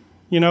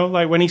 Mm-hmm.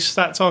 Like when he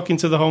starts talking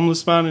to the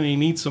homeless man and he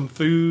needs some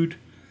food.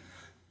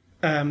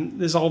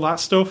 There's all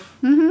that stuff.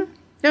 Mm-hmm.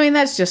 I mean,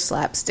 that's just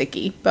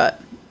slapsticky, but...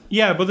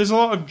 Yeah, but there's a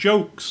lot of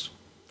jokes.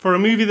 For a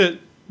movie that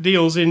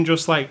deals in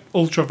just like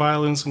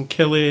ultra-violence and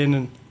killing,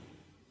 and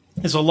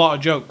there's a lot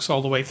of jokes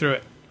all the way through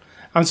it.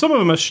 And some of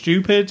them are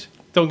stupid,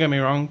 don't get me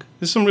wrong.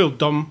 There's some real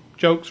dumb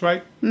jokes,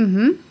 right?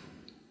 Mm-hmm.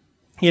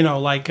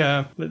 Like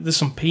there's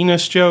some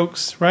penis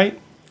jokes, right?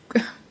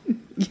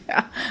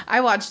 Yeah,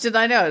 I watched it.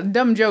 I know.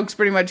 Dumb jokes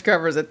pretty much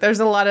covers it. There's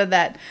a lot of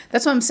that.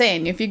 That's what I'm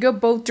saying. If you go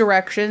both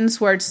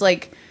directions where it's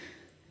like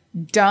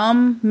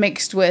dumb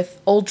mixed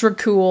with ultra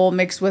cool,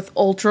 mixed with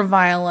ultra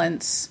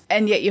violence,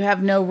 and yet you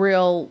have no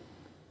real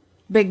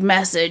big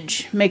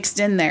message mixed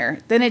in there,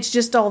 then it's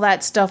just all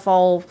that stuff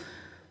all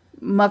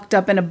mucked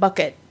up in a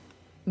bucket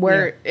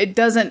where it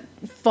doesn't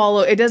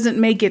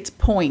make its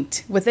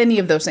point with any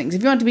of those things.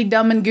 If you want it to be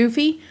dumb and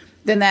goofy,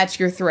 then that's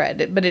your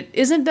thread. But it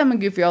isn't dumb and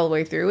goofy all the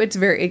way through. It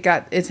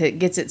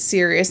gets it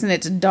serious, and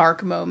it's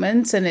dark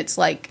moments, and it's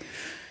like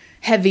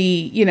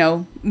heavy,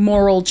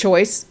 moral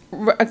choice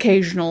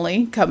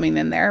occasionally coming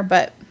in there.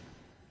 But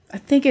I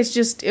think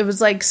it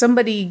was like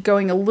somebody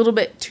going a little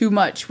bit too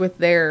much with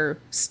their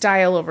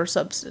style over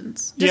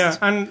substance.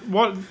 And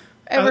what...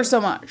 Ever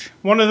so much.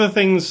 One of the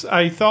things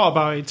I thought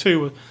about it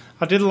too,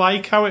 I did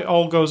like how it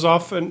all goes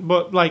off,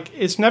 but like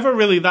it's never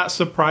really that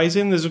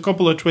surprising. There's a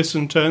couple of twists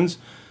and turns,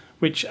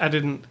 which I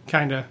didn't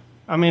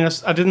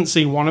I didn't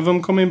see one of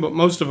them coming, but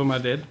most of them I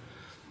did.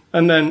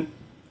 And then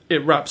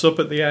it wraps up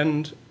at the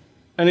end,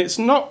 and it's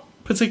not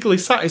particularly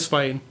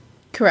satisfying.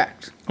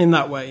 Correct. In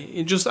that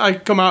way. I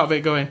come out of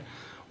it going,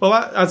 well,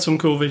 that had some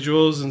cool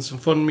visuals and some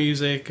fun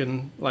music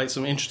and like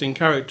some interesting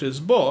characters,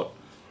 but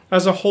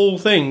as a whole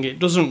thing, it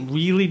doesn't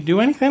really do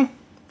anything.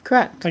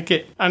 Correct.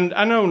 And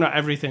I know not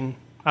everything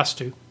has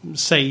to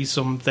say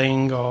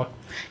something or...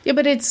 Yeah,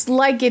 but it's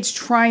like it's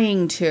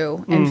trying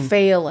to and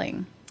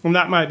failing. And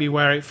that might be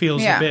where it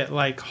feels a bit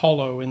like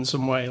hollow in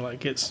some way.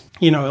 Like it's,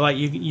 like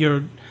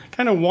you're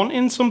kind of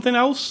wanting something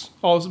else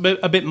or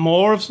a bit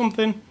more of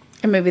something.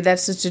 And maybe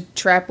that's just a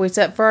trap we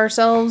set for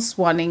ourselves,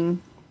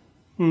 wanting,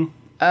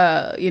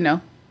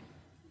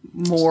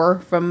 more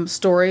from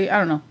story. I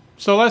don't know.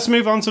 So let's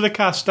move on to the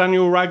cast.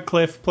 Daniel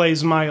Radcliffe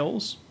plays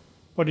Miles.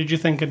 What did you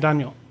think of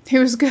Daniel? He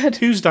was good.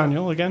 Who's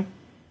Daniel again?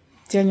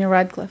 Daniel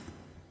Radcliffe.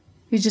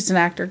 He's just an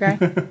actor guy.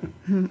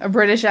 A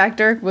British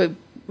actor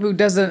who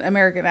does an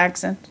American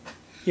accent.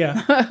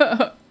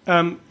 Yeah.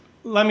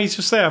 Let me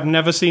just say, I've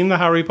never seen the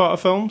Harry Potter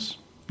films.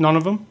 None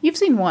of them. You've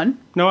seen one.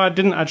 No, I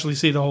didn't actually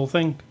see the whole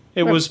thing.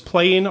 It was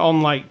playing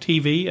on like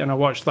TV, and I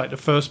watched like the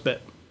first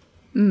bit.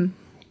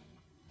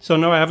 So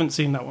no, I haven't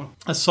seen that one.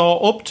 I saw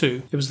Up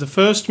To. It was the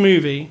first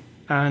movie,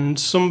 and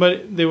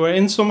they were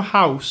in some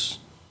house,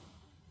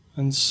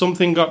 and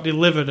something got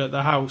delivered at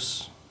the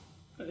house.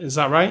 Is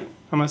that right?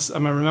 Am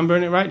I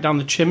remembering it right? Down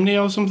the chimney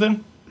or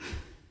something?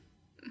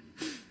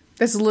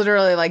 That's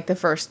literally like the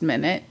first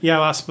minute. Yeah,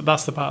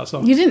 that's the part I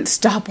saw. You didn't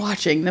stop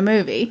watching the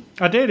movie.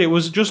 I did. It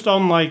was just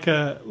on like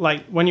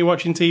when you're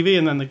watching TV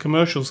and then the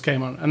commercials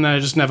came on, and then I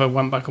just never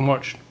went back and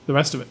watched the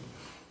rest of it.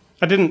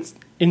 I didn't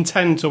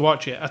intend to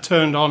watch it. I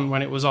turned on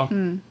when it was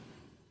on.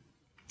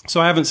 So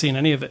I haven't seen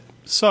any of it.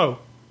 So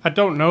I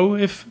don't know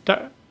if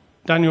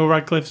Daniel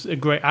Radcliffe's a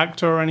great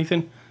actor or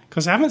anything,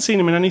 because I haven't seen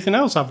him in anything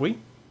else, have we?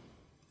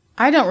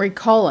 I don't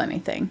recall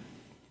anything.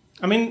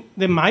 I mean,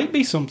 there might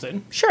be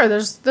something. Sure,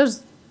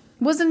 there's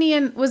wasn't he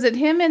in, was it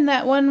him in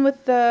that one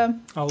with the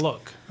Oh,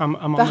 look. I'm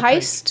on the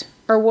heist? Page.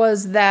 Or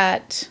was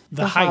that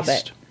The Heist?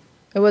 Hobbit?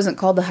 It wasn't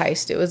called The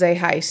Heist. It was a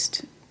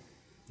heist.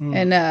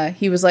 And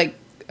he was like,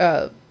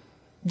 they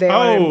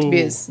wanted him to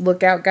be his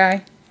lookout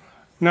guy.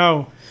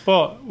 No,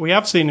 but we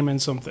have seen him in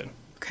something.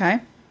 Okay.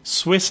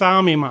 Swiss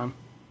Army Man.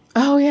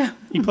 Oh, yeah.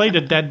 He played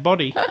a dead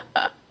body.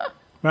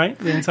 Right?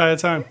 The entire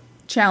time.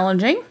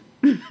 Challenging.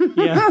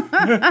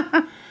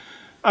 Yeah.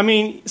 I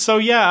mean, so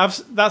yeah,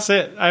 that's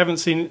it.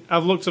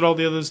 I've looked at all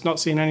the others, not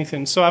seen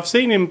anything. So I've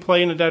seen him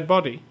playing a dead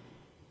body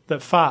that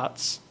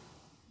farts.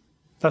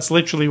 That's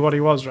literally what he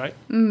was, right?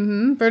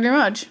 Mm-hmm, pretty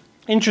much.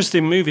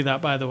 Interesting movie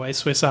that, by the way,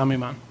 Swiss Army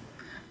Man.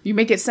 You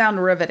make it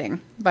sound riveting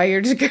by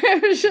your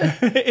description.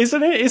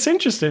 Isn't it? It's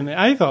interesting.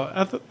 I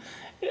thought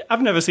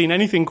I've never seen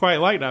anything quite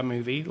like that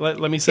movie. Let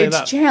me say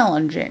that. It's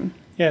challenging.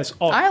 Yeah, it's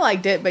odd. I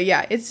liked it, but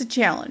yeah, it's a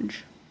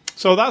challenge.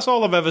 So that's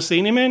all I've ever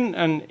seen him in,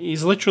 and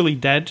he's literally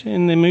dead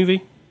in the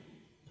movie.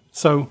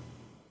 So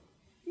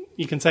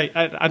you can say,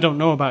 I don't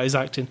know about his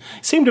acting.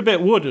 It seemed a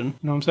bit wooden, you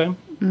know what I'm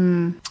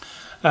saying?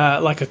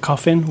 Like a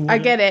coffin. Wooden. I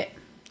get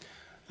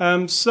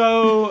it.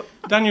 So,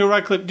 Daniel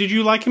Radcliffe, did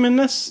you like him in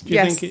this? Do you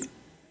yes. think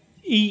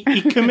he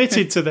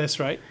committed to this,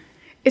 right?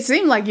 It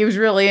seemed like he was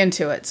really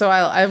into it. So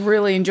I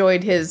really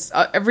enjoyed his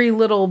every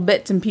little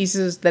bits and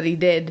pieces that he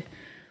did,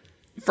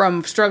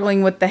 from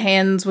struggling with the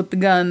hands with the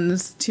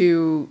guns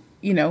to,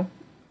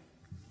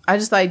 I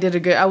just thought he did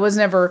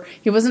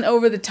he wasn't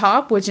over the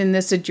top, which in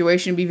this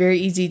situation would be very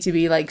easy to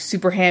be like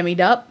super hammied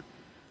up.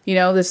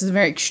 This is a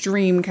very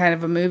extreme kind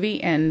of a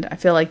movie, and I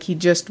feel like he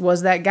just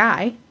was that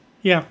guy.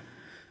 Yeah.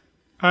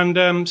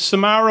 And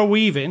Samara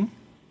Weaving,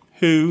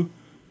 who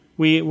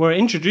we were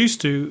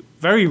introduced to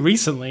very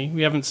recently,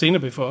 we haven't seen her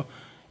before,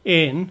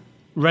 in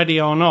Ready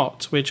or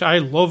Not, which I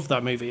love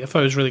that movie. I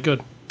thought it was really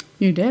good.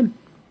 You did?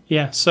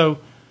 Yeah, so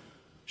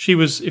she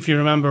was, if you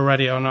remember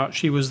Ready or Not,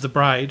 she was the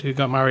bride who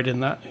got married in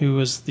that, who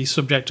was the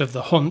subject of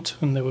the hunt,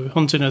 and they were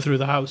hunting her through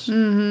the house.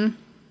 Mm-hmm.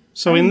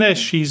 So in this,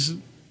 she's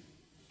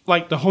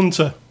like the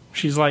hunter.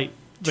 She's like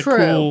the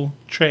cool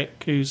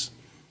chick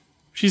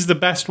she's the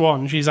best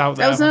one. She's out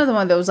there. That was another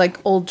one that was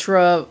like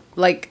ultra,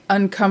 like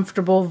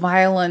uncomfortable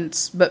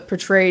violence, but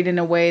portrayed in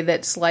a way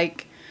that's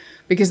like,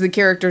 because the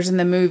characters in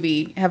the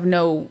movie have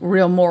no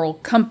real moral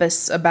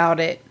compass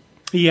about it.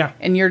 Yeah.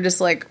 And you're just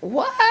like,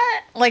 what?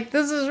 Like,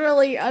 this is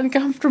really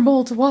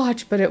uncomfortable to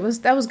watch, but that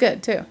was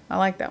good too. I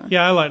like that one.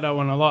 Yeah, I like that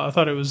one a lot. I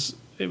thought it was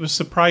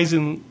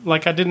surprising.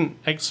 Like, I didn't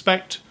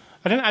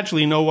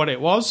actually know what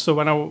it was. So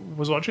when I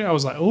was watching it, I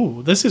was like,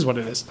 oh, this is what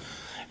it is.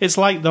 It's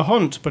like The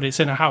Hunt, but it's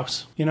in a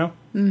house,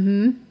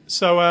 Mm-hmm.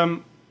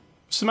 So,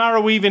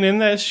 Samara Weaving in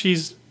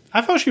this,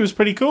 I thought she was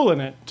pretty cool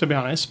in it, to be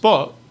honest.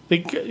 But they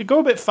go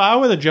a bit far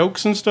with the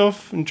jokes and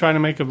stuff and trying to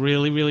make her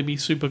really, really be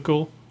super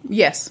cool.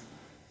 Yes.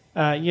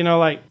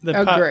 Like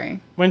Agree.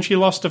 When she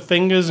lost her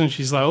fingers and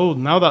she's like, oh,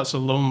 now that's a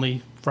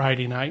lonely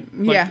Friday night.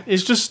 Like, yeah.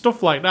 It's just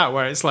stuff like that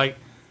where it's like,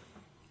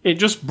 it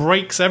just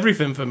breaks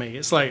everything for me.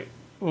 It's like,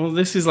 well,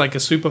 this is like a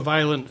super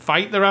violent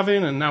fight they're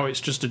having, and now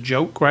it's just a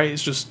joke, right?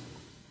 It's just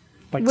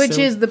like which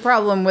silly. is the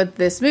problem with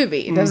this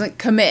movie. It doesn't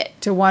commit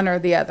to one or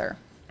the other.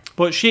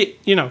 But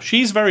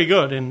she's very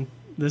good, and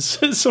there's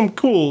some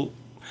cool.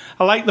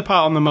 I like the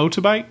part on the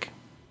motorbike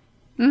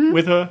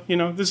with her.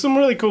 There's some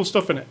really cool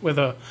stuff in it with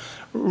her.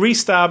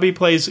 Rhys Darby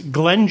plays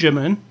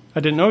Glenjamin. I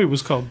didn't know he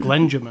was called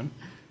Glenjamin.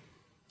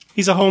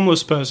 He's a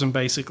homeless person,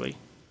 basically.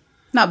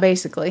 Not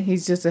basically.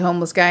 He's just a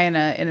homeless guy in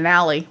an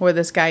alley where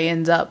this guy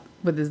ends up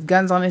with his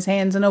guns on his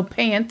hands and no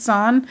pants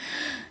on.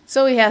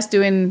 So he has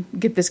to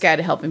get this guy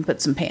to help him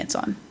put some pants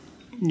on.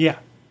 Yeah.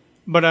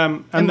 But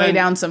and lay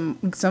down some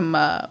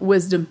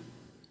wisdom.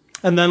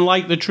 And then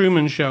like the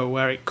Truman Show,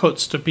 where it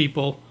cuts to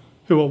people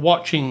who are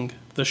watching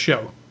the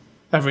show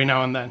every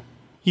now and then.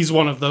 He's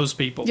one of those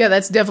people. Yeah,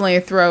 that's definitely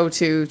a throw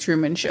to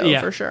Truman Show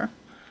for sure.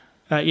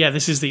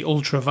 This is the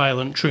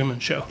ultra-violent Truman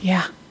Show.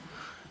 Yeah.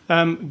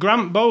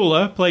 Grant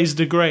Bowler plays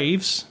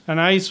DeGraves, and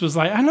I was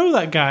like, I know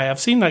that guy. I've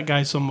seen that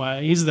guy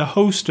somewhere. He's the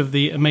host of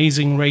the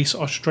Amazing Race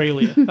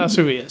Australia. That's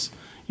who he is.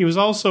 He was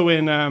also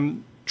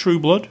in True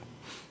Blood.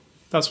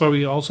 That's where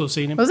we also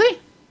seen him. Was he?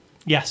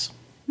 Yes.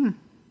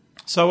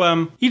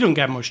 So he doesn't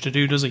get much to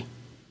do, does he?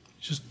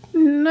 Just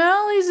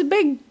No, he's a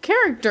big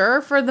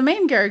character for the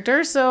main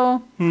character,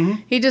 so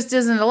he just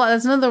isn't a lot.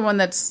 That's another one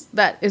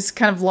that is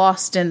kind of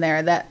lost in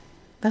there.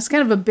 That's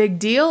kind of a big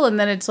deal, and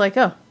then it's like,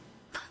 oh,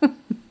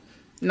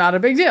 not a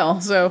big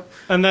deal. So,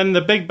 and then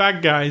the big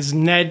bad guy is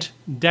Ned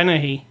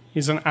Dennehy.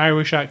 He's an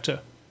Irish actor.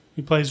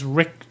 He plays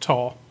Rick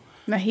Tor.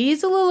 Now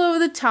he's a little over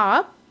the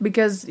top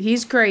because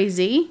he's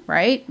crazy,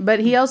 right? But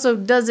he also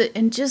does it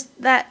in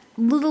just that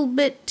little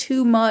bit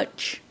too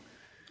much.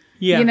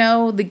 Yeah. You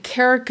know, the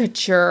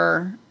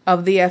caricature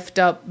of the effed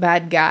up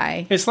bad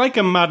guy. It's like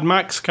a Mad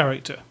Max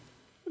character.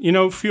 You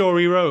know,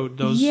 Fury Road.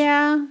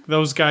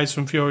 Those guys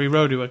from Fury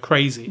Road who are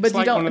crazy. But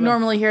you don't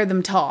normally hear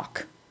them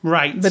talk.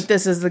 Right. But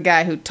this is the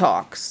guy who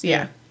talks.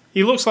 Yeah.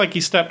 He looks like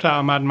he stepped out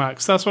of Mad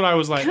Max. That's what I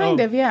was like. Kind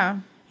of, yeah.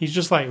 He's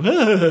just like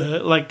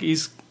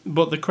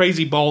but the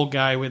crazy bald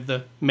guy with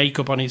the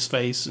makeup on his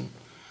face and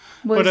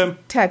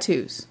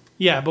tattoos.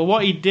 Yeah, but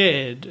what he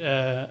did,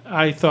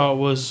 I thought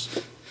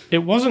it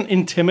wasn't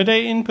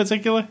intimidating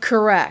particularly.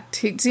 Correct.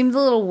 He seemed a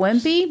little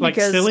wimpy like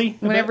because silly,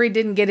 whenever he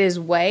didn't get his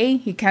way,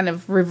 he kind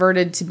of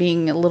reverted to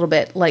being a little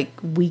bit like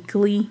weak,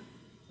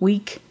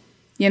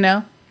 you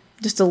know?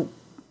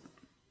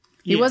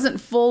 He wasn't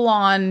full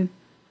on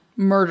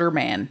murder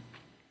man.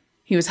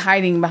 He was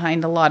hiding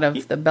behind a lot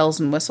of the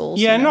bells and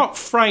whistles. Yeah, you know? not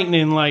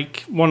frightening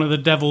like one of the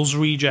Devil's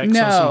Rejects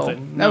or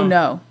something.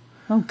 No.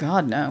 Oh,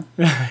 God, no.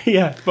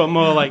 Yeah, but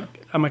more like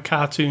I'm a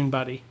cartoon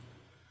baddie.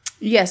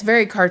 Yes,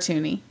 very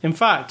cartoony. In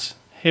fact,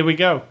 here we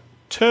go.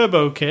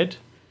 Turbo Kid,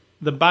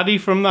 the baddie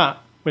from that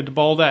with the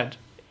bald head,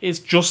 is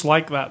just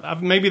like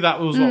that. Maybe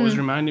that was what was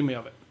reminding me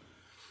of it.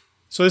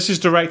 So this is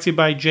directed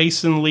by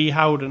Jason Lee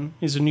Howden.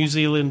 He's a New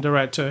Zealand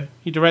director.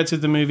 He directed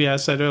the movie I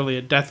said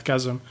earlier,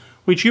 Deathgasm,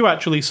 which you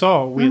actually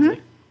saw,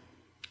 weirdly.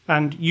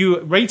 And you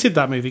rated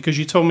that movie because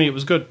you told me it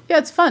was good. Yeah,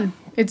 it's fun.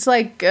 It's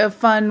like a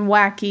fun,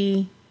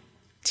 wacky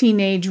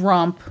teenage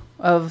romp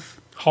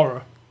of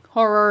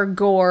horror,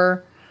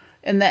 gore,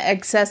 and the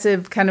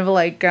excessive kind of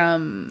like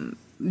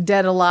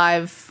Dead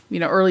Alive,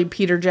 early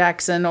Peter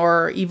Jackson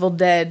or Evil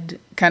Dead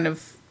kind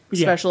of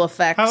special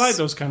effects. I like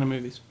those kind of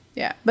movies.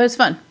 Yeah, but it's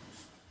fun.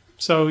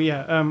 So,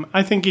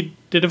 I think he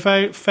did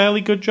a fairly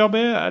good job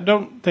here. I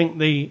don't think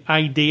the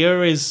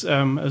idea is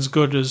as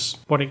good as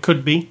what it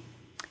could be.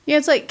 Yeah,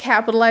 it's like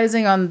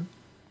capitalizing on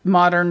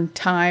modern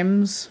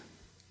times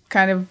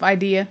kind of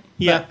idea.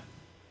 Yeah.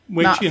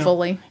 Which, not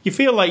fully. You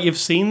feel like you've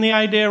seen the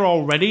idea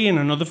already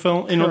in other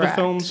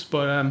films,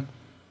 but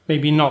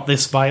maybe not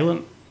this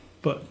violent.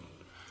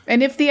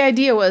 And if the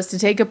idea was to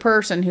take a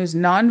person who's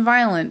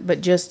non-violent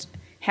but just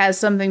has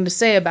something to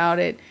say about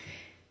it,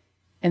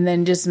 and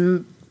then just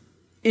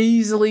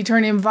easily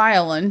turn him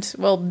violent,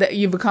 well,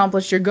 you've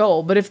accomplished your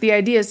goal. But if the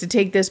idea is to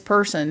take this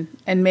person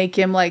and make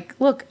him like,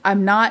 look,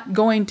 I'm not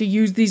going to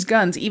use these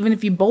guns, even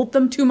if you bolt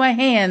them to my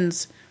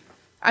hands,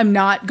 I'm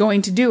not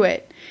going to do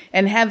it.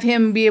 And have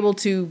him be able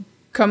to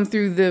come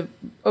through the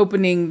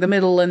opening, the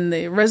middle, and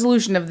the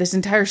resolution of this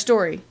entire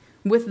story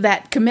with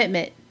that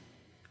commitment,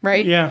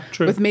 right? Yeah,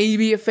 true. With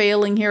maybe a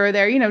failing here or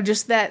there,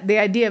 just the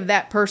idea of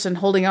that person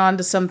holding on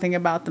to something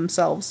about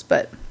themselves,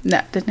 but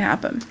that didn't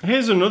happen.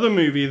 Here's another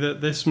movie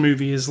that this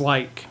movie is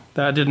like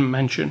that I didn't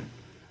mention,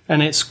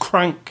 and it's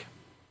Crank.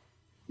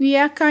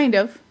 Yeah, kind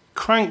of.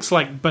 Crank's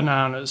like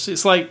bananas.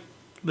 It's like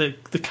the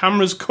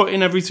camera's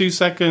cutting every 2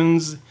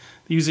 seconds,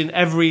 using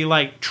every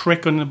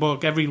trick on the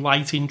book, every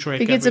lighting trick.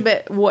 It gets a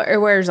bit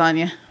wears on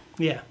you.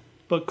 Yeah,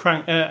 but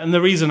Crank, and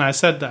the reason I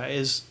said that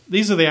is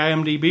these are the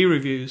IMDb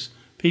reviews.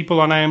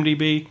 People on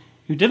IMDb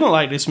who didn't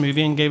like this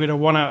movie and gave it a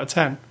 1 out of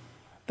 10.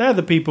 They're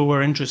the people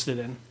we're interested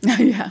in.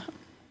 Yeah.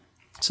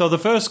 So the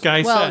first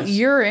guy says... Well,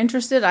 you're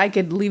interested, I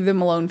could leave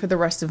them alone for the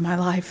rest of my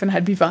life and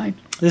I'd be fine.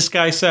 This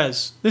guy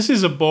says, this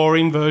is a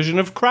boring version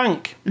of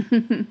Crank.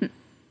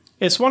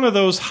 It's one of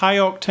those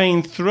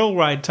high-octane thrill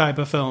ride type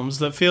of films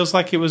that feels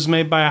like it was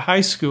made by a high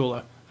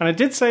schooler. And I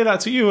did say that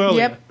to you earlier.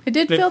 Yep, it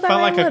did feel that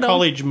way. It felt like a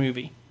college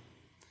movie.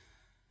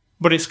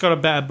 But it's got a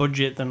better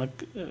budget than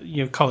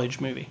a college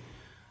movie.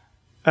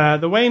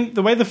 The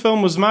way the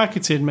film was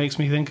marketed makes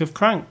me think of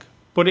Crank.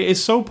 But it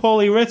is so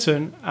poorly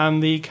written,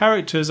 and the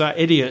characters are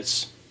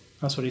idiots.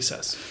 That's what he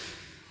says.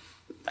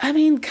 I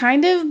mean,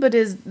 kind of, but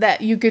is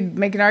that you could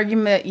make an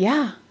argument,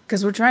 yeah,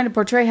 because we're trying to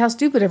portray how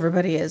stupid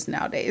everybody is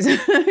nowadays.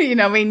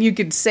 You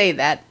could say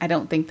that. I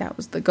don't think that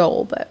was the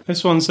goal, but...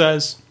 This one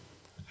says,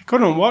 I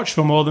couldn't watch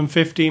for more than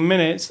 15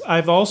 minutes.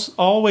 I've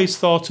always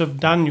thought of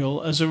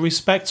Daniel as a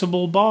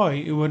respectable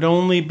boy who would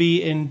only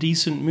be in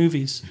decent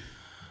movies.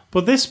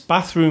 But this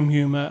bathroom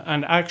humour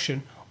and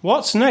action...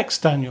 What's next,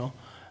 Daniel?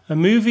 A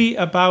movie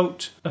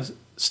about a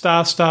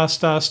star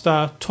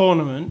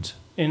tournament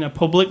in a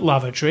public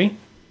lavatory.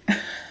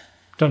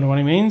 Don't know what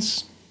he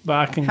means, but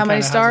I can... How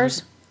many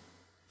stars?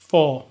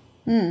 4.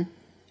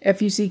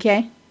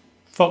 F-U-C-K?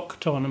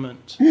 Fuck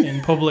tournament in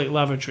public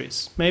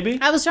lavatories. Maybe?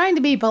 I was trying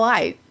to be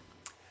polite.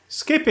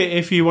 Skip it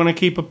if you want to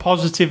keep a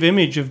positive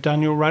image of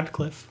Daniel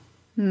Radcliffe.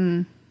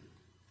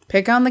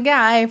 Pick on the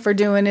guy for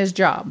doing his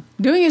job.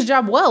 Doing his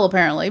job well,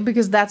 apparently,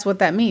 because that's what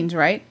that means,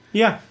 right?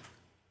 Yeah.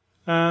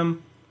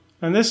 And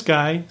this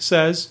guy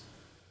says,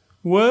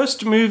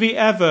 Worst movie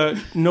ever.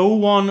 No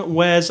one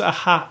wears a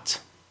hat.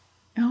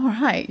 All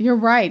right, you're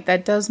right.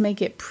 That does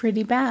make it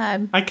pretty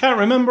bad. I can't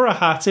remember a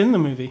hat in the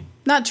movie.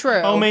 Not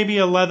true. Oh, maybe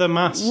a leather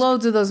mask.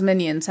 Loads of those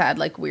minions had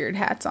like weird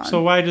hats on.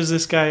 So why does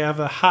this guy have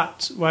a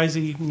hat? Why is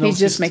he noticed? He's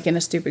just making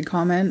a stupid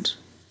comment.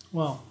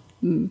 Well,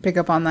 pick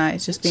up on that.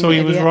 It's just being so an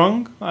he was idiot.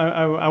 wrong?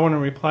 I want to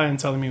reply and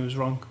tell him he was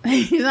wrong.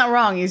 He's not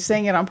wrong. He's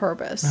saying it on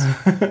purpose.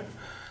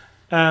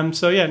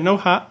 So yeah, no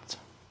hat.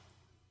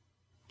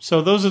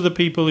 So those are the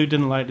people who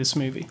didn't like this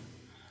movie.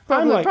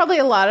 Probably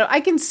a lot of...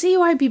 I can see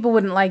why people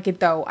wouldn't like it,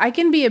 though. I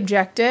can be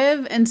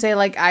objective and say,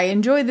 like, I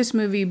enjoy this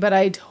movie, but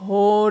I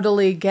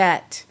totally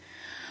get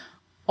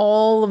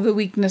all of the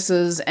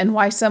weaknesses and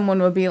why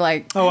someone would be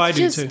like, oh, I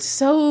do too.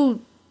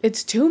 So,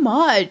 it's too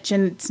much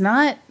and it's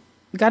not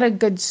got a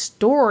good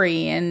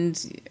story.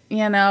 And,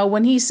 you know,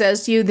 when he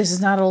says to you, this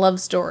is not a love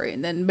story,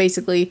 and then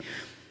basically...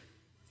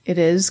 It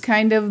is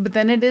kind of, but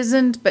then it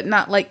isn't, but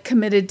not like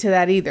committed to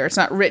that either. It's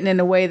not written in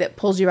a way that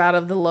pulls you out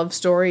of the love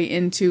story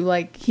into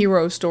like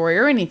hero story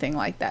or anything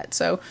like that.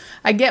 So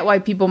I get why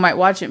people might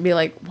watch it and be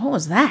like, what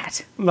was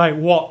that? Like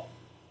what?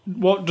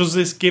 What does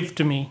this give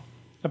to me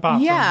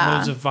apart from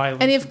loads of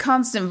violence? And if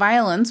constant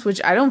violence,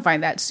 which I don't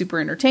find that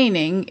super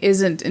entertaining,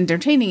 isn't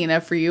entertaining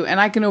enough for you,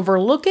 and I can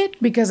overlook it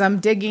because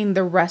I'm digging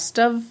the rest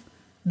of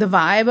the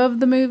vibe of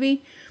the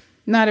movie,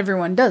 not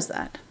everyone does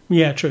that.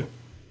 Yeah, true.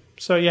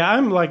 So yeah,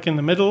 I'm like in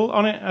the middle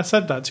on it. I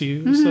said that to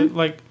you. So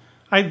like,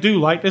 I do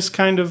like this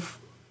kind of,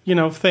 you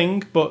know,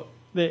 thing, but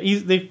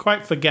they're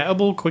quite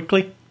forgettable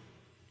quickly,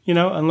 you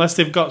know, unless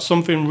they've got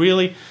something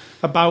really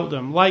about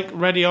them, like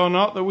Ready or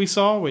Not that we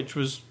saw, which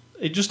was,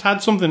 it just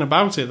had something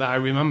about it that I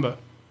remember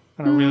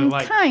and I really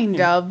liked.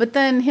 Kind of, but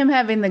then him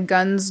having the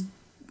guns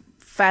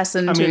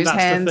fastened to his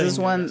hands thing, is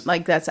one,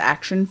 like that's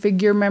action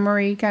figure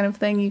memory kind of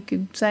thing you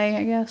could say,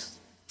 I guess.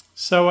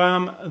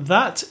 So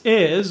that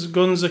is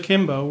Guns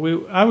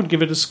Akimbo. I would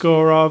give it a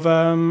score of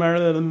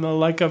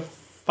like a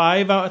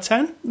 5 out of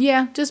 10.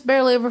 Yeah, just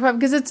barely over 5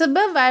 because it's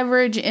above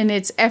average in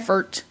its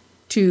effort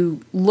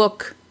to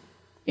look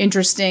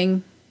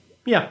interesting.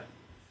 Yeah,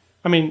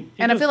 I mean,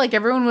 and I feel like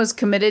everyone was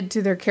committed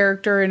to their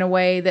character in a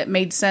way that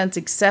made sense,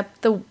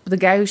 except the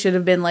guy who should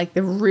have been like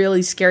the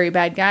really scary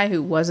bad guy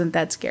who wasn't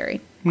that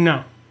scary.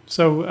 No.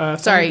 So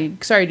sorry,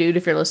 dude,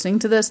 if you're listening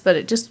to this, but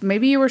it just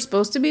maybe you were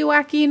supposed to be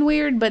wacky and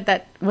weird, but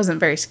that wasn't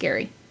very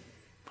scary.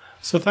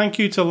 So thank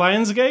you to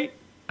Lionsgate.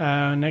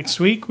 Next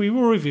week we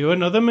will review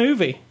another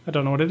movie. I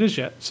don't know what it is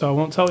yet, so I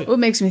won't tell you. What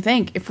makes me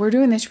think if we're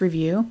doing this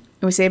review and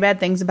we say bad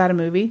things about a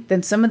movie,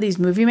 then some of these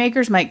movie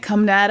makers might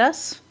come at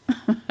us.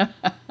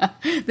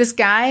 This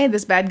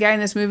bad guy in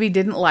this movie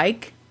didn't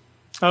like.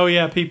 Oh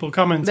yeah, people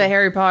commenting that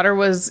Harry Potter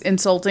was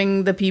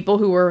insulting the people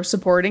who were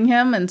supporting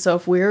him, and so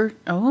if we're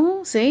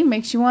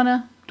makes you want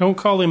to don't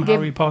call him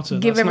Harry Potter.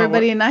 Give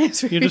everybody a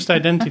nice review. You're just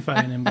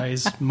identifying him by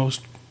his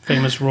most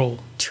famous role.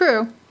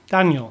 True.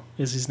 Daniel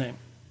is his name.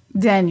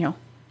 Daniel.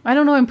 I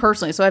don't know him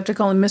personally, so I have to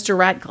call him Mr.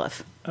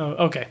 Radcliffe.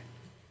 Oh, okay.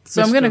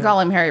 So I'm going to call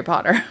him Harry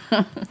Potter.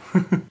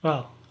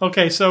 Well,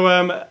 okay,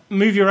 so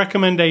movie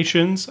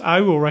recommendations.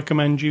 I will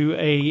recommend you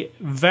a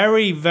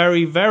very,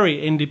 very,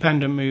 very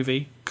independent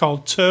movie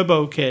called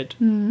Turbo Kid.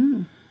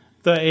 Mm-hmm.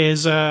 That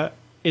is,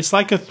 it's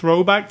like a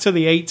throwback to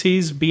the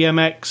 80s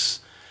BMX.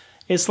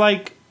 It's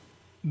like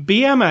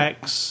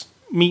BMX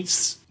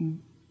meets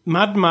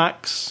Mad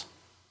Max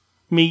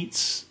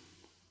meets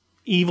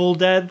Evil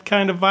Dead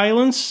kind of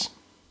violence,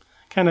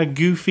 kind of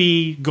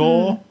goofy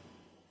gore.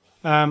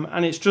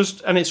 And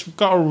it's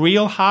got a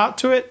real heart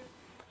to it.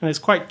 And it's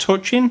quite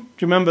touching. Do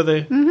you remember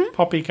the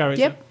Poppy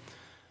character? Yep.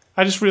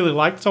 I just really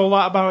liked all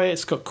that about it.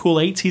 It's got cool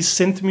 80s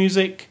synth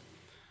music.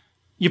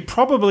 You've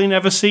probably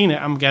never seen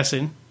it, I'm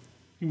guessing.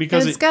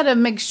 Because it's got a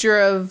mixture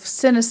of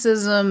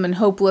cynicism and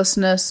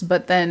hopelessness,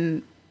 but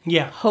then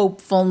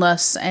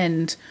hopefulness,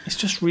 and it's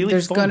just really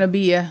there's fun. gonna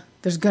be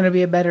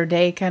a better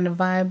day kind of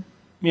vibe.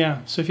 Yeah.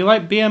 So if you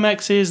like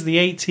BMXs, the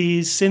 80s,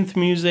 synth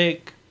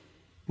music,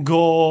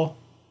 gore,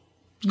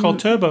 it's called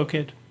Turbo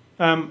Kid.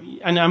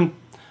 And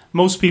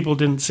most people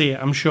didn't see it,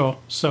 I'm sure.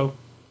 So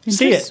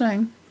see it.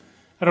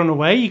 I don't know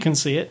where you can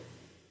see it,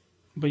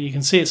 but you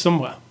can see it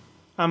somewhere.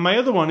 And my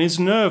other one is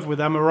Nerve with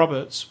Emma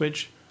Roberts,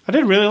 which I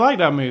did really like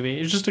that movie.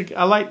 It's just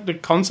I like the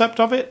concept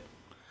of it.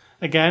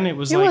 Again, it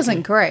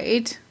wasn't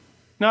great.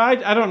 No,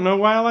 I don't know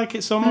why I like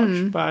it so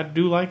much, but I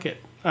do like it.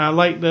 I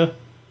like the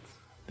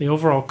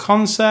overall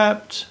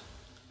concept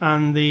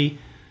and it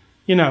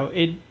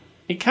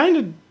kind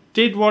of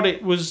did what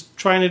it was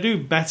trying to do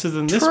better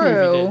than this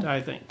movie did,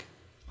 I think.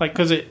 Like,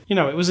 because it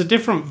was a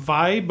different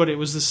vibe, but it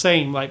was the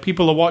same. Like,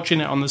 people are watching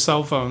it on the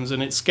cell phones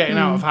and it's getting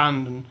out of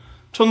hand and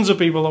tons of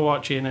people are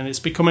watching and it's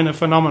becoming a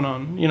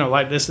phenomenon,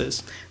 like this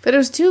is. But it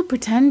was too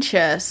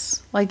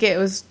pretentious. Like, it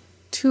was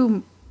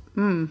too...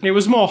 It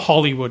was more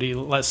Hollywoody,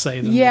 let's say,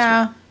 than this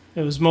one.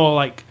 It was more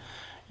like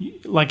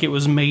it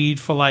was made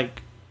for,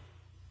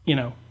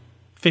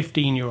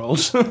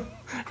 15-year-olds,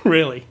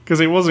 really, because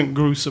it wasn't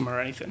gruesome or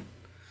anything.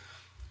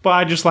 But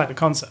I just like the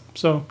concept.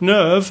 So,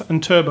 Nerve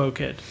and Turbo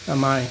Kid are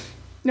my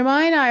Now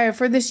mine,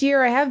 for this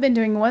year, I have been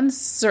doing one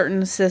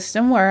certain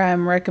system where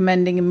I'm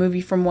recommending a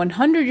movie from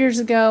 100 years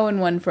ago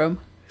and one from...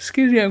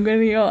 Excuse me, I'm going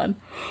to yawn.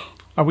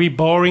 Are we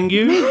boring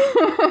you?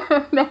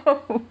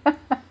 No.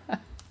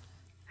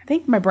 I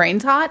think my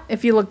brain's hot.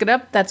 If you look it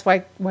up, that's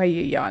why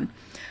you yawn.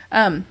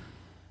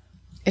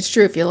 It's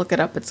true. If you look it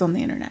up, it's on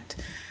the internet.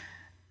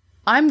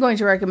 I'm going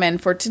to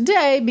recommend for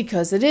today,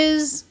 because it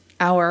is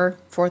our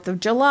 4th of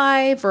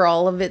July, for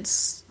all of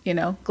its,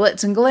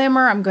 glitz and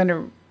glamour, I'm going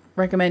to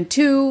recommend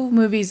 2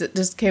 movies that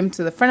just came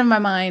to the front of my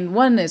mind.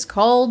 One is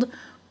called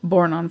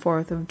Born on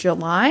 4th of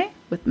July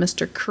with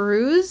Mr.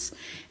 Cruise,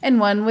 and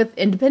one with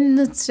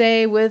Independence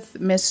Day with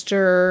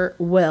Mr.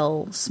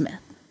 Will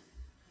Smith.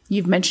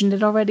 You've mentioned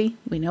it already.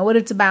 We know what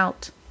it's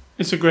about.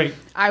 It's a great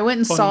I went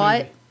and saw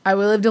movie. it. I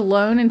lived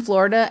alone in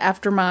Florida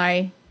after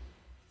my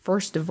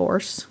first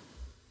divorce.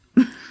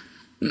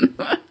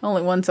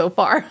 Only one so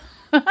far.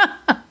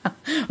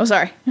 Oh,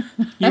 sorry.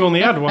 You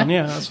only had one,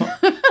 yeah. That's all.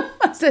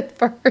 I said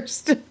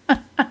first.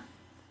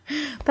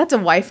 That's a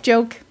wife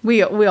joke.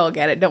 We all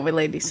get it, don't we,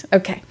 ladies?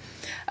 Okay.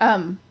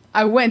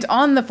 I went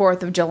on the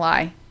 4th of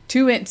July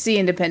to see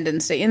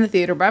Independence Day in the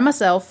theater by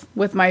myself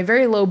with my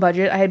very low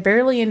budget. I had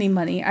barely any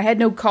money. I had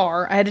no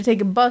car. I had to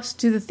take a bus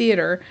to the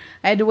theater.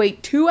 I had to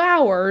wait 2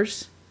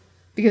 hours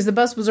because the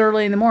bus was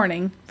early in the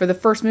morning for the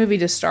first movie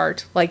to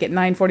start, like at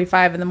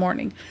 9:45 in the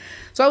morning.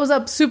 So I was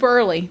up super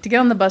early to get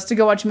on the bus to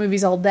go watch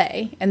movies all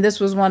day, and this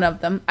was one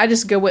of them. I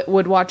just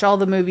would watch all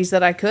the movies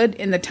that I could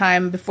in the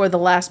time before the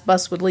last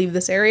bus would leave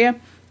this area,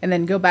 and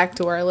then go back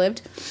to where I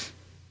lived.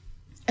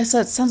 So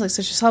it sounds like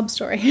such a sob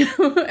story.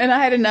 And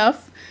I had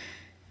enough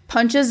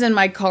punches in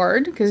my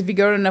card, because if you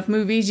go to enough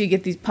movies, you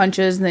get these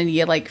punches, and then you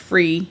get like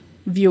free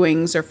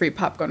viewings or free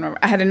popcorn.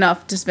 I had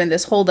enough to spend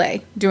this whole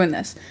day doing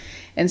this.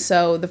 And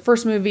so the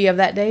first movie of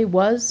that day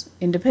was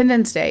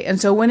Independence Day. And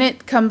so when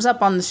it comes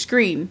up on the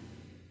screen,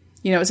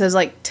 it says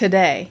like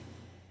today,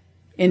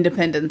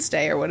 Independence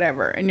Day or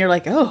whatever. And you're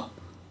like, oh,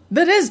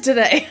 that is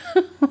today.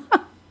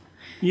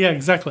 Yeah,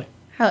 exactly.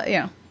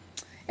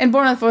 And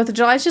Born on the 4th of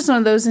July is just one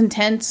of those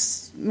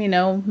intense,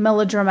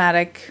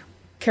 melodramatic,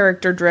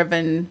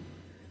 character-driven,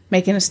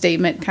 making a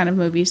statement kind of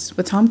movies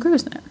with Tom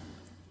Cruise in it.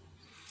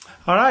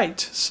 All right,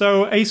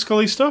 so A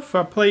Scully stuff.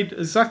 I played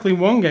exactly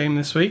one game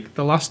this week,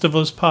 The Last of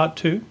Us Part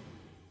 2.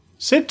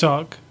 Sid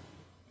Talk,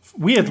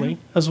 weirdly,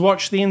 has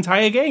watched the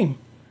entire game.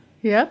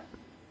 Yep.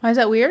 Why is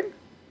that weird?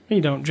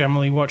 You don't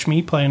generally watch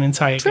me play an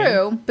entire game.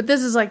 True, but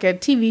this is like a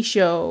TV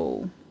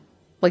show,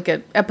 like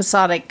an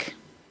episodic,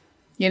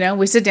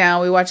 we sit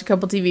down, we watch a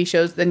couple TV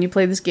shows, then you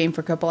play this game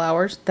for a couple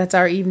hours. That's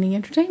our evening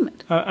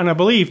entertainment. And I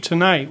believe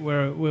tonight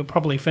we'll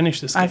probably finish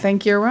this game. I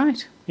think you're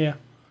right. Yeah.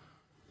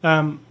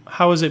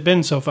 How has it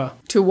been so far?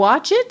 To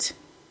watch it,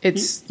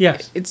 it's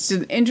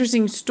an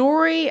interesting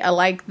story. I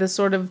like the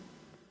sort of...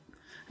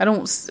 we don't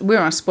want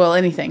to spoil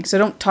anything, so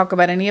don't talk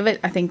about any of it.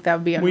 I think that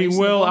would be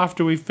unreasonable. We will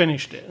after we've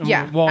finished it. And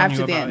we'll warn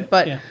after you the about end. it.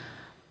 But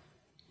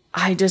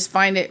I just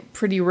find it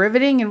pretty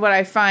riveting. And what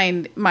I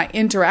find my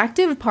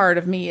interactive part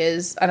of me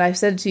is, and I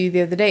said to you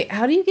the other day,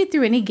 how do you get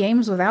through any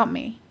games without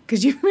me?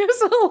 Because you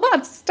miss a lot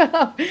of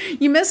stuff.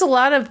 You miss a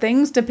lot of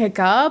things to pick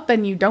up,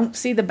 and you don't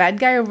see the bad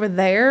guy over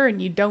there,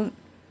 and you don't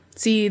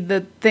see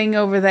the thing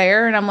over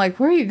there. And I'm like,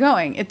 where are you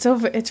going? It's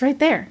over. It's right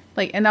there.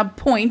 And I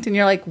point, and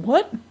you're like,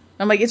 what?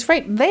 I'm like, it's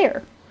right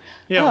there.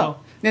 Yeah.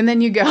 Well, and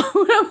then you go,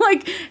 and I'm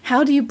like,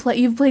 how do you play?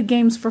 You've played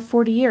games for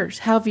 40 years.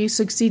 How have you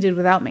succeeded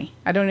without me?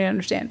 I don't even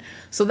understand.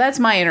 So that's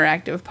my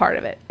interactive part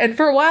of it. And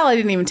for a while, I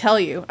didn't even tell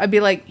you. I'd be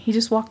like, he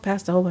just walked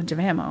past a whole bunch of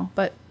ammo.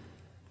 But,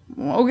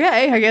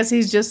 okay, I guess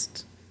he's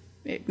just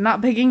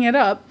not picking it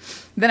up.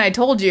 Then I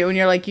told you, and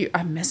you're like,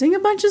 I'm missing a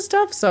bunch of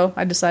stuff. So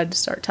I decided to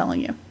start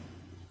telling you.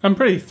 I'm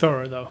pretty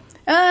thorough, though.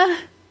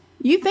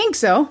 You think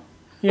so?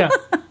 Yeah.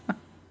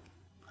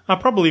 I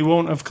probably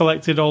won't have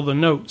collected all the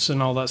notes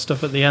and all that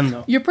stuff at the end,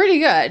 though. You're pretty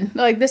good.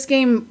 This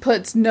game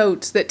puts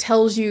notes that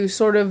tells you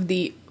sort of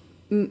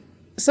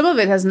some of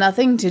it has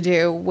nothing to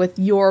do with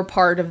your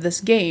part of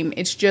this game.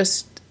 It's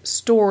just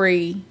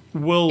story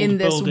world in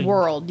this building.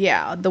 World.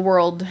 Yeah, the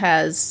world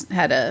has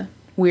had a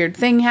weird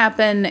thing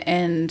happen,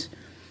 and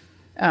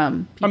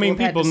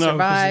people know.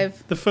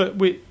 Survive.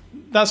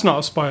 That's not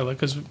a spoiler,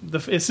 because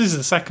this is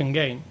the second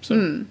game.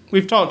 So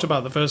we've talked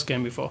about the first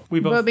game before. I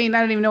don't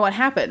even know what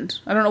happened.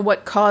 I don't know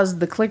what caused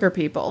the clicker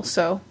people.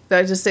 So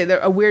I just say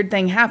that a weird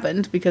thing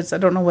happened because I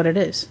don't know what it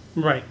is.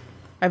 Right.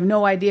 I have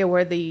no idea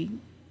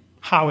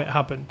how it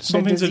happened.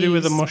 Something to do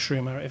with a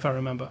mushroom, if I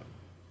remember.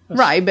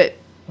 Right, but...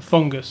 A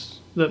fungus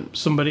that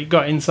somebody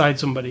got inside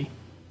somebody.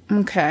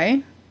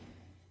 Okay.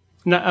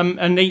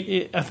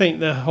 I think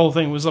the whole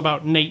thing was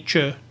about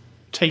nature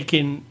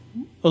taking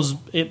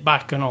it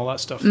back and all that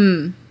stuff.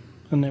 And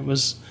it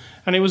was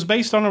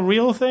based on a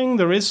real thing.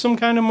 There is some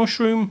kind of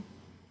mushroom.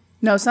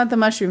 No, it's not the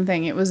mushroom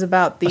thing. It was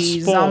about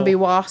the zombie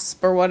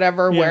wasp or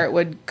whatever, where it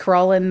would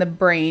crawl in the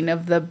brain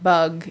of the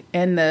bug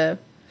and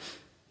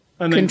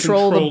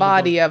control the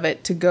body of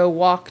it to go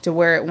walk to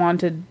where it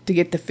wanted to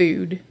get the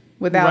food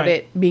without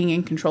it being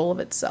in control of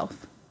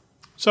itself.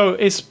 So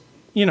it's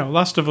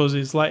Last of Us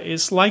is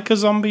it's like a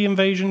zombie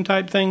invasion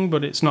type thing,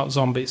 but it's not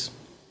zombies.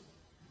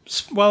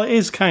 Well, it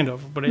is kind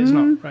of, but it's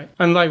not, right?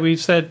 And like we've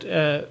said,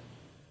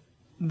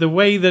 the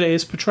way that it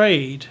is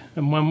portrayed,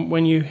 and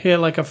when you hear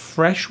like a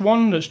fresh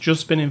one that's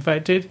just been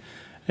infected,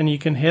 and you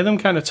can hear them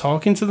kind of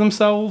talking to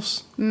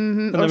themselves,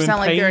 or sound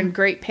like they're in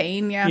great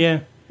pain.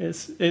 Yeah,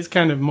 it's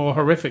kind of more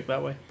horrific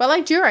that way. But I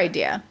liked your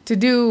idea to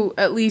do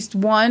at least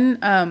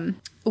one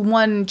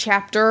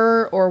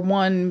chapter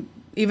or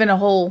even a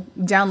whole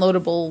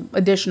downloadable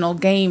additional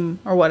game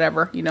or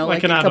whatever,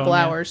 like a couple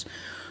hours,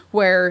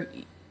 where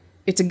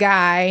it's a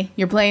guy,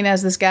 you're playing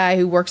as this guy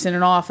who works in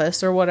an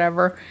office or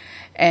whatever,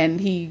 and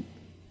he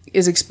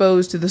is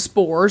exposed to the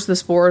spores. The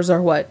spores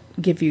are what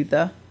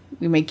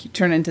make you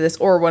turn into this,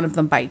 or one of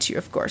them bites you,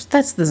 of course.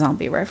 That's the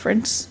zombie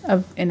reference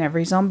in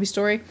every zombie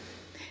story.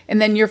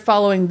 And then you're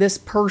following this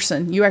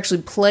person. You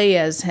actually play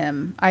as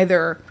him,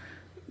 either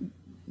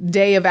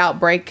day of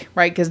outbreak,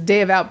 right? Because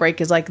day of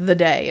outbreak is like the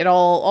day.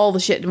 All the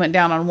shit went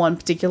down on one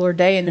particular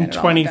day. And then in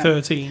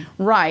 2013.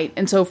 Right.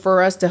 And so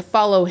for us to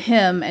follow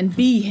him and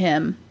be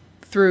him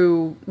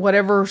through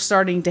whatever's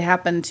starting to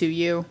happen to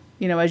you,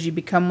 as you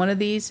become one of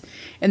these.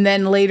 And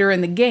then later in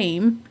the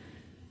game,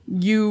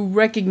 you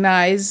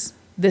recognize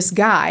this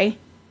guy,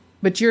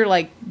 but you're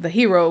like the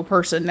hero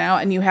person now,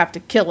 and you have to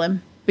kill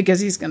him because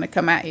he's going to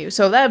come at you.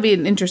 So that would be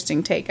an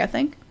interesting take, I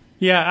think.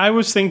 Yeah, I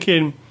was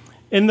thinking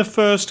in the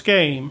first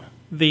game,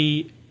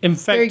 the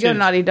infected... There you go,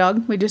 Naughty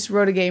Dog. We just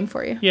wrote a game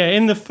for you. Yeah,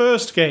 in the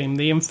first game,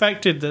 the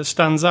infected that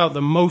stands out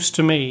the most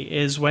to me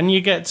is when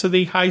you get to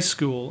the high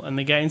school and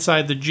they get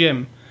inside the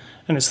gym,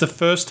 and it's the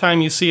first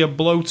time you see a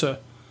bloater,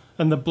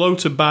 and the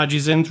bloater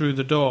barges in through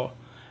the door,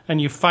 and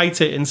you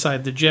fight it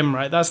inside the gym,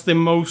 right? That's the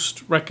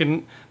most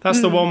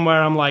That's the one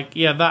where I'm like,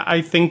 yeah, that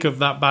I think of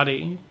that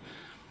baddie.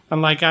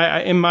 And like,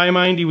 I in my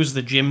mind, he was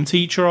the gym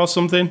teacher or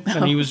something,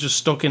 and he was just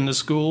stuck in the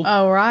school.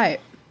 Oh, right.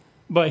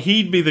 But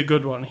he'd be the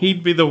good one.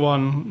 He'd be the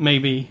one,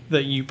 maybe,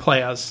 that you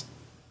play as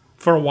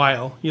for a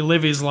while. You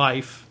live his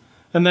life.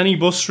 And then he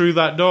busts through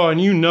that door,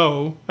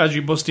 and as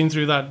you're busting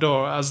through that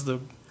door, as the...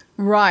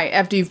 Right,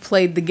 after you've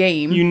played the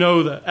game. You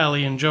know that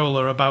Ellie and Joel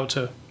are about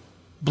to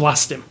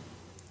blast him.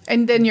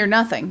 And then you're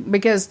nothing,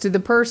 because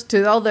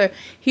to all the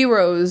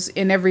heroes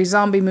in every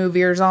zombie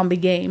movie or zombie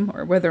game,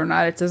 or whether or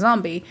not it's a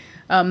zombie,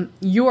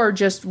 you are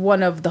just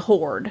one of the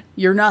horde.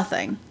 You're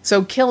nothing.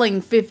 So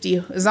killing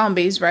 50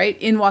 zombies, right,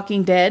 in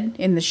Walking Dead,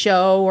 in the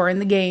show or in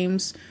the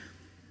games,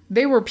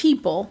 they were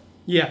people.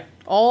 Yeah.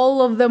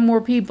 All of them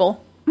were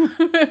people.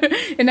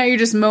 And now you're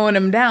just mowing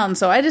them down.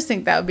 So I just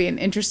think that would be an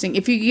interesting...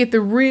 If you could get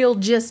the real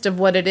gist of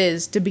what it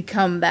is to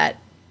become that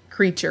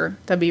creature,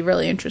 that'd be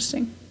really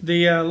interesting.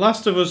 The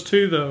Last of Us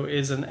 2, though,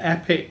 is an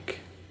epic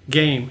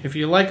game. If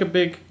you like a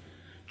big,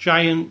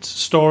 giant,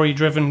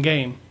 story-driven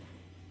game,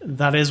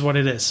 that is what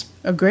it is.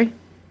 Agree.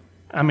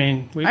 I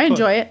mean... I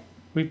enjoy it.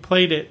 We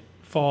played it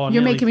for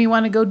You're making me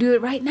want to go do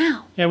it right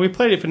now. Yeah, we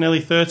played it for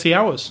nearly 30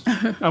 hours.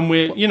 And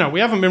we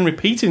haven't been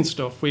repeating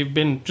stuff. We've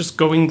been just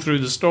going through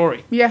the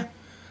story. Yeah.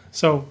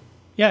 So,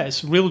 yeah,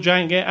 it's a real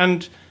giant game.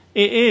 And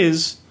it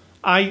is...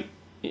 I've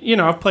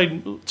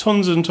played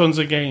tons and tons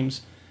of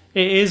games.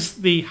 It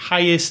is the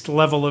highest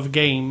level of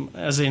game,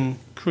 as in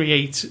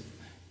technically.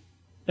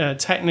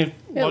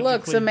 It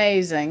looks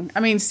amazing.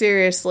 I mean,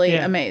 seriously,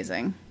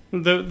 amazing.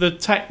 The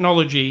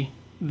technology,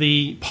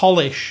 the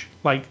polish,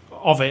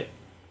 of it,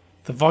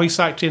 the voice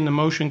acting, the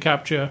motion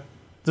capture,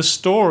 the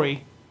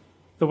story,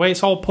 the way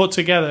it's all put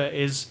together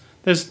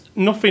there's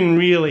nothing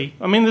really.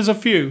 I mean, there's a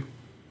few,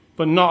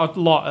 but not a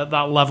lot at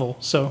that level.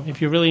 So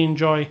if you really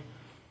enjoy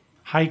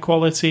high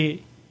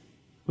quality,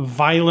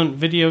 violent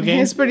video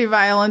games, it's pretty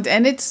violent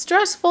and it's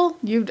stressful.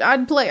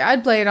 I'd play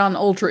it on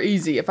ultra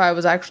easy if I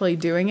was actually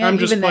doing it. I'm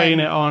just playing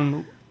it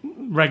on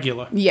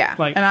regular. Yeah,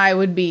 and I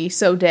would be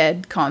so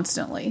dead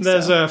constantly.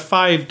 There's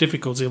 5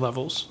 difficulty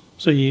levels,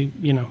 so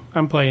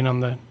I'm playing on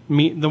the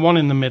one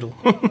in the middle.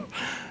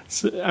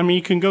 So, I mean,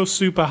 you can go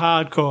super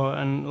hardcore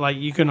and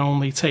you can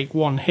only take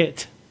one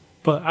hit,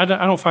 but I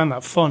don't find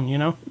that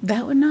fun.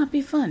 That would not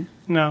be fun.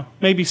 No,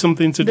 maybe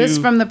something to do. This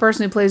from the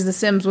person who plays The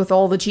Sims with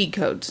all the cheat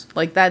codes.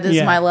 That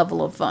is my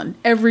level of fun.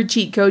 Every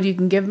cheat code you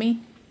can give me,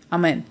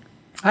 I'm in.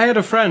 I had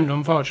a friend,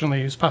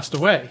 unfortunately, who's passed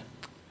away,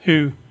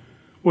 who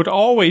would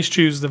always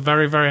choose the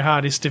very, very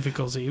hardest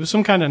difficulty. He was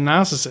some kind of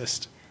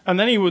narcissist. And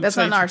then he would That's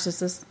not a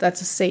narcissist.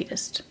 That's a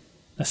sadist.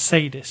 A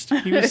sadist.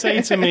 He would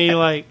say to me,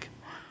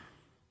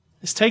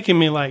 it's taken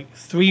me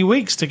 3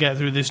 weeks to get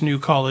through this new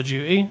Call of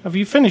Duty. Have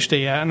you finished it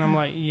yet? And I'm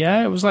like,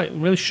 yeah, it was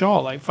really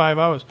short, 5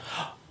 hours.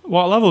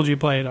 What level do you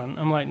play it on?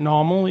 I'm like,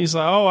 normal. He's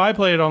like, oh, I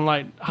play it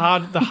on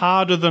hard, the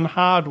harder than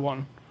hard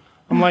one.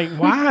 I'm like,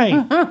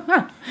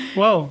 why?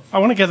 Well, I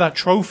want to get that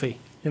trophy,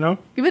 You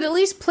would at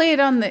least play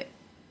it on the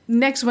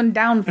next one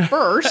down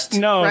first,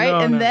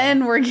 right?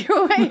 Then we're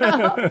going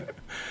up.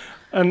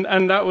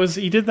 And that was,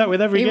 he did that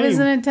with every game. He was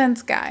an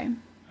intense guy.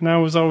 And I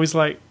was always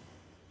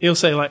he'll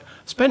say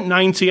spent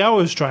 90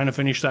 hours trying to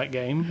finish that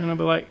game. And I'll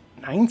be like,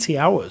 90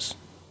 hours?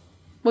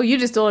 Well, you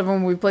just told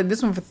everyone we played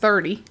this one for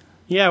 30.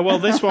 Yeah, well,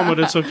 this one would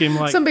have took him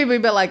like... Some people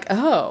would be like,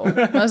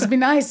 oh, must be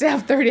nice to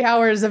have 30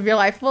 hours of your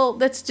life. Well,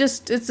 it's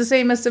the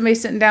same as somebody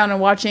sitting down and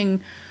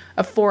watching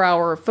a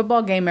 4-hour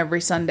football game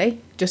every Sunday.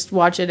 Just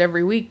watch it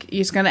every week.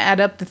 It's going to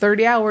add up to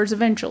 30 hours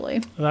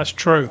eventually. That's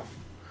true.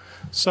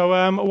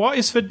 So, what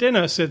is for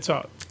dinner,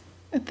 Sitot?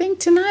 I think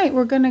tonight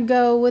we're going to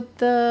go with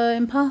the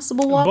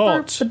Impossible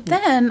Whopper. But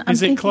then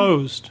Is it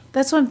closed?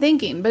 That's what I'm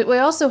thinking. But we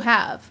also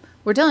have...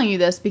 We're telling you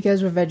this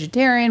because we're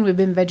vegetarian. We've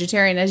been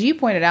vegetarian, as you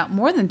pointed out,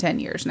 more than 10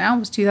 years now. It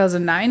was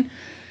 2009.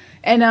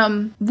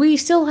 And we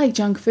still like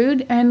junk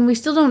food, and we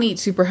still don't eat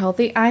super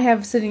healthy. I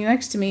have sitting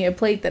next to me a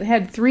plate that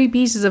had 3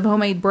 pieces of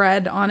homemade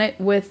bread on it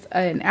with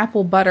an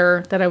apple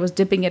butter that I was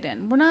dipping it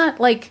in. We're not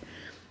like,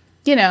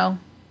 you know,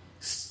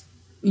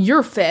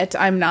 you're fit.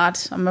 I'm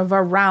not. I'm a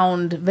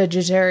round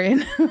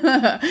vegetarian.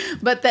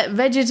 But that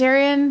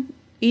vegetarian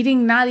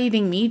not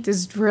eating meat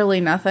is really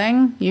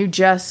nothing. You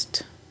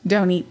just...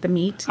 don't eat the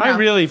meat. I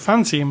really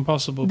fancy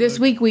Impossible This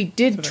week we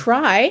did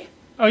try.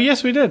 Oh,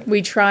 yes, we did.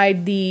 We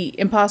tried the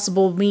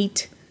Impossible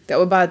meat that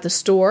we bought at the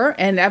store.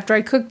 And after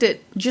I cooked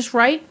it just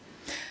right,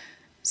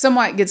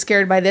 somewhat get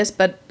scared by this,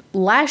 but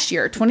last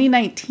year,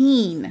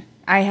 2019,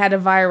 I had a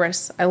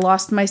virus. I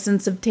lost my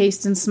sense of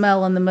taste and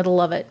smell in the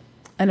middle of it.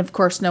 And of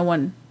course, no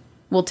one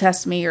will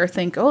test me or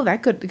think, oh,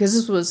 that could, because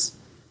this was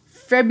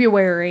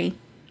February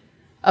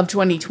of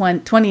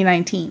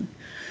 2019.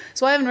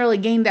 So I haven't really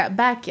gained that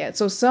back yet.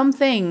 So some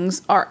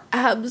things are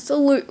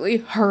absolutely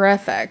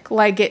horrific.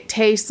 Like it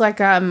tastes like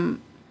I'm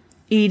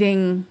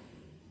eating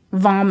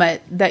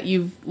vomit that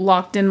you've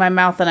locked in my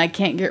mouth and I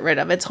can't get rid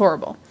of. It's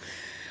horrible.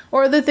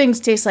 Or other things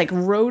taste like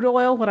road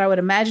oil, what I would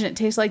imagine it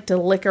tastes like to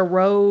lick a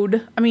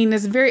road. I mean,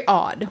 it's very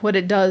odd what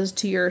it does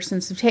to your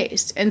sense of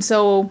taste. And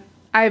so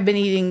I've been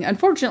eating,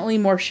 unfortunately,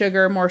 more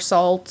sugar, more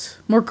salt,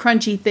 more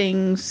crunchy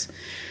things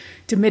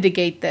to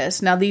mitigate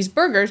this. Now these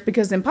burgers,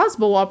 because the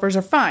Impossible Whoppers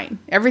are fine.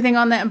 Everything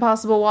on that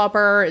Impossible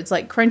Whopper, it's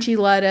like crunchy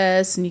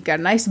lettuce and you got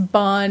a nice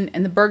bun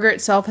and the burger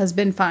itself has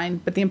been fine.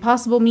 But the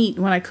Impossible meat,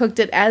 when I cooked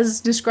it as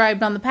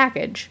described on the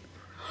package,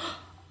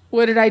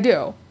 what did I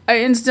do? I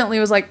instantly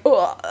was like,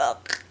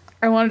 ugh,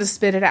 I wanted to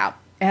spit it out.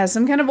 It has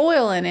some kind of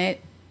oil in it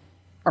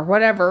or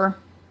whatever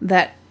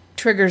that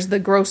triggers the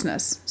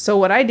grossness. So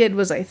what I did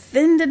was I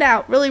thinned it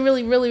out really,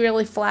 really, really,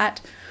 really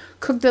flat,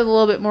 cooked it a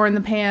little bit more in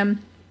the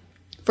pan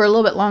for a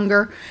little bit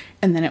longer,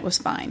 and then it was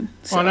fine.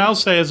 So. Well, and I'll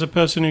say as a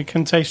person who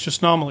can taste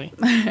just normally.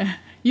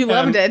 You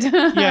loved it.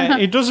 Yeah,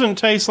 it doesn't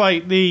taste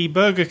like the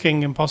Burger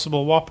King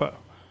Impossible Whopper.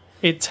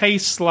 It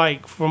tastes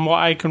like, from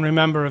what I can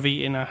remember of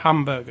eating a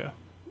hamburger,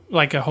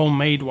 like a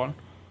homemade one.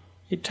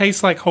 It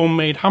tastes like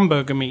homemade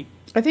hamburger meat.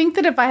 I think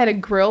that if I had a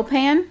grill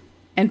pan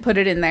and put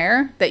it in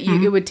there, that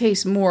it would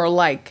taste more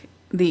like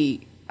the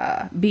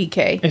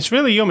BK. It's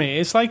really yummy.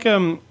 It's like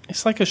a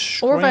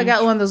strange... Or if I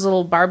got one of those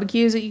little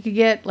barbecues that you could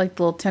get, like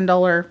the little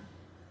 $10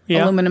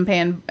 aluminum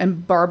pan,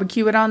 and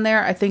barbecue it on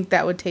there, I think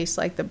that would taste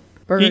like the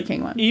Burger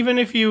King one. Even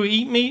if you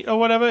eat meat or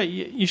whatever,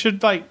 you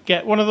should like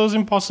get one of those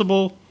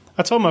Impossible...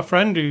 I told my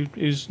friend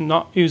who's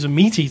a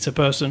meat eater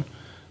person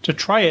to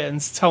try it and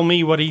tell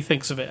me what he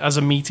thinks of it as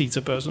a meat eater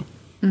person.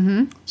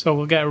 Mm-hmm. So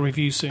we'll get a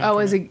review soon. Oh,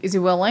 is he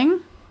willing?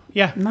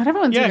 Yeah. Not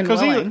everyone's even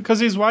willing. Because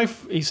his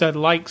wife, he said,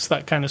 likes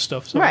that kind of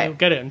stuff. So we'll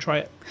get it and try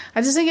it.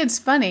 I just think it's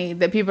funny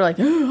that people are like,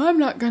 oh, I'm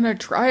not going to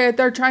try it.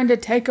 They're trying to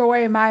take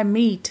away my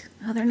meat.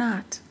 No, they're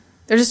not.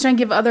 They're just trying to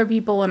give other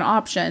people an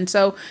option.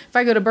 So if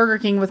I go to Burger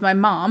King with my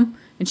mom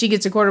and she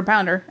gets a quarter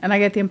pounder and I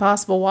get the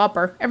Impossible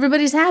Whopper,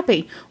 everybody's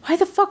happy. Why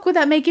the fuck would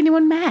that make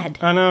anyone mad?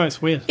 I know,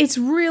 it's weird. It's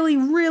really,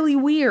 really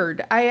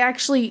weird. I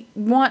actually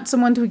want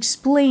someone to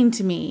explain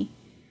to me,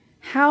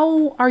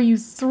 how are you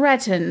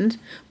threatened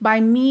by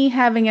me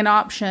having an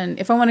option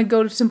if I want to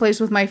go to someplace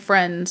with my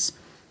friends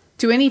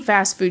to any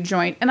fast food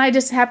joint and I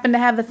just happen to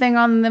have a thing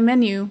on the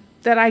menu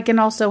that I can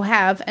also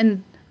have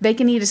and they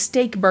can eat a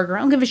steak burger?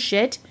 I don't give a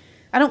shit.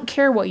 I don't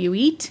care what you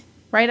eat,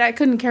 right? I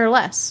couldn't care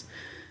less.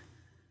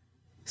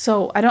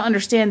 So I don't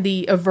understand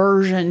the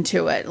aversion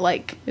to it.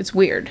 Like, it's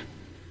weird.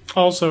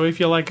 Also, if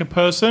you're like a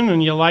person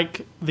and you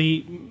like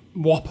the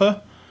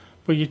Whopper,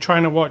 but you're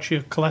trying to watch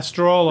your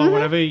cholesterol or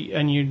whatever,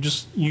 and you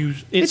just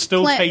use it,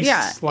 still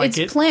tastes like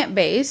it's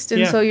plant-based,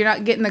 and so you're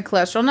not getting the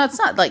cholesterol. No, it's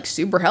not like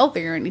super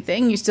healthy or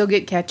anything. You still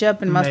get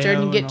ketchup and mustard,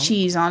 and you get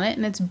cheese on it,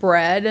 and it's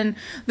bread. And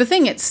the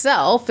thing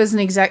itself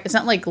isn't it's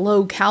not like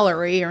low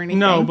calorie or anything.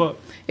 No, but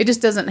it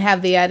just doesn't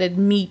have the added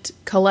meat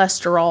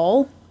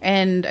cholesterol.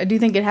 And I do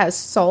think it has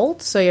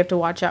salt, so you have to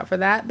watch out for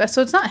that. But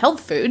so it's not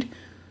health food.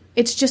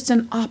 It's just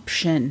an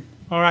option.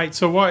 All right,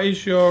 so what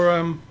is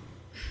your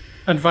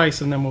advice,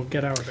 and then we'll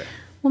get out of it.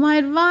 Well,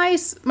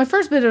 my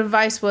first bit of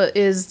advice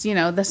is,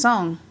 the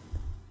song.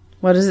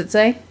 What does it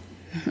say?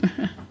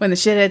 When the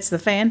shit hits the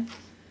fan?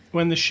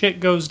 When the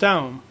shit goes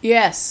down.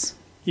 Yes.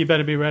 You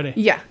better be ready.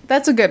 Yeah,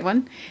 that's a good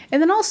one.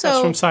 And then also...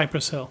 That's from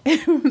Cypress Hill.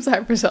 From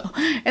Cypress Hill.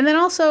 And then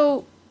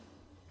also,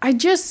 I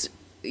just,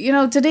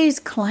 today's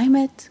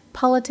climate,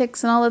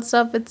 politics and all that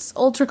stuff, it's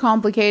ultra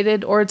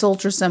complicated or it's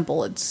ultra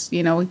simple. It's,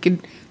 we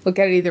could look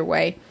at it either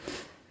way.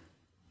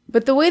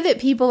 But the way that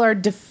people are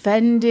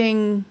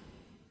defending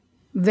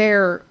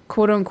their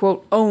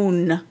quote-unquote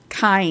own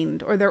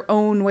kind or their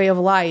own way of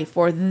life,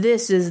 or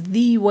this is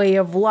the way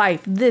of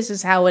life, this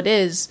is how it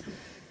is.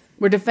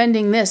 We're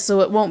defending this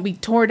so it won't be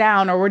tore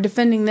down, or we're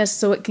defending this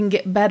so it can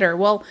get better.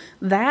 Well,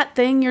 that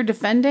thing you're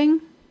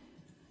defending,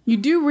 you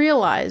do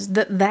realize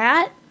that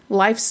that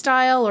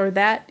lifestyle or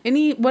that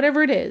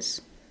whatever it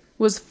is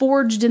was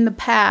forged in the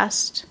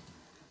past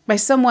by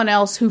someone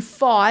else who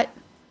fought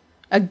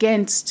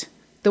against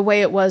the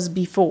way it was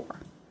before.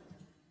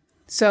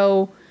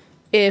 So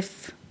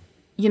if,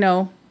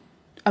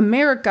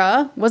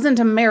 America wasn't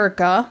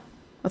America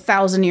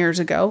 1,000 years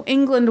ago,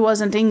 England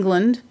wasn't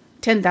England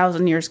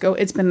 10,000 years ago,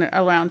 it's been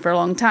around for a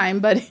long time,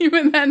 but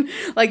even then,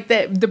 like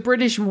the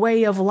British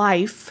way of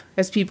life,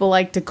 as people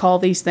like to call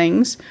these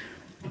things,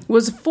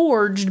 was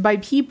forged by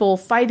people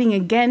fighting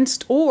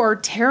against or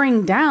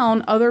tearing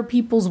down other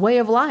people's way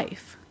of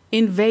life,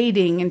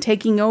 invading and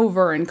taking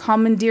over and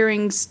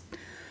commandeering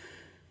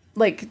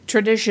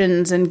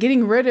traditions and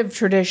getting rid of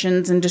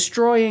traditions and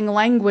destroying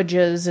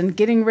languages and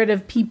getting rid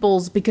of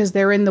peoples because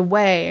they're in the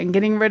way and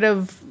getting rid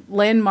of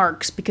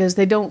landmarks because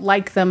they don't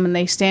like them and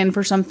they stand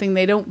for something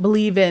they don't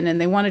believe in and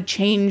they want to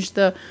change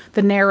the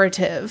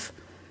narrative,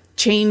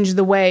 change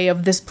the way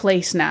of this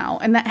place now.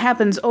 And that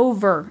happens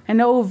over and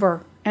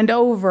over and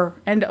over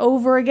and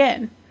over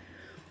again.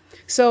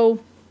 So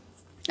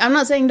I'm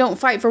not saying don't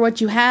fight for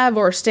what you have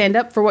or stand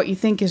up for what you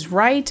think is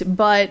right,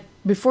 but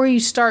before you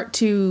start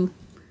to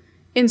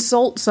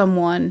insult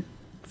someone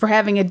for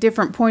having a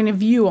different point of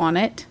view on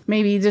it,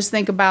 maybe just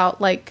think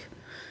about,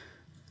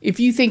 if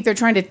you think they're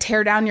trying to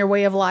tear down your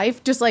way of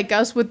life, just like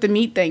us with the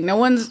meat thing. No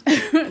one's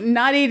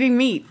not eating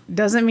meat.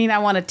 Doesn't mean I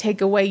want to take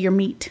away your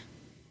meat.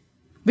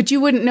 But you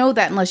wouldn't know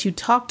that unless you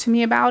talk to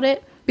me about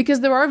it,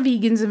 because there are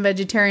vegans and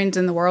vegetarians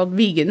in the world,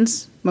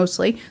 vegans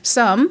mostly,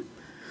 some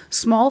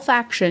small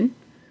faction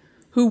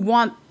who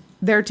want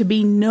there to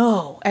be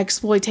no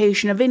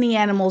exploitation of any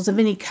animals of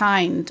any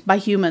kind by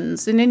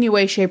humans in any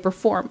way, shape, or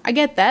form. I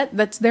get that.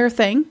 That's their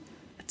thing.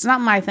 It's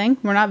not my thing.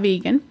 We're not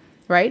vegan,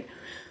 right?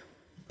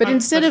 But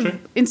instead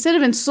of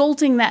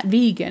insulting that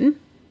vegan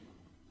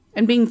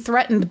and being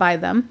threatened by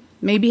them,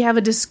 maybe have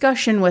a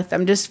discussion with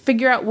them. Just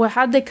figure out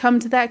how'd they come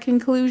to that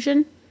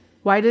conclusion?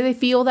 Why do they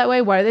feel that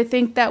way? Why do they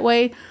think that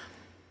way?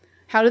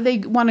 How do they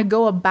want to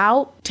go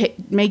about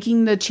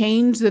making the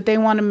change that they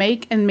want to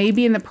make? And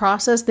maybe in the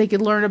process, they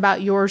could learn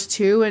about yours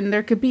too. And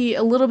there could be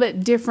a little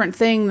bit different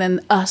thing than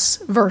us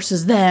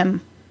versus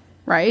them,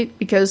 right?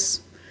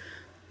 Because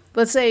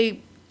let's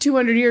say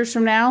 200 years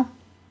from now,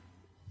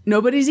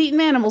 nobody's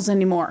eating animals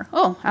anymore.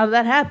 Oh, how did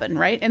that happen,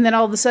 right? And then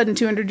all of a sudden,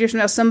 200 years from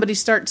now, somebody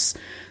starts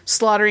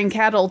slaughtering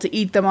cattle to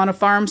eat them on a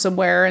farm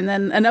somewhere, and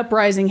then an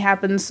uprising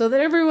happens so that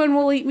everyone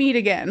will eat meat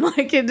again.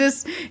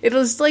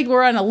 It's like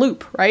we're on a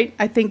loop, right?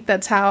 I think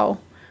that's how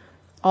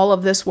all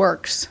of this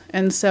works.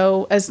 And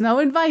so, as no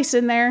advice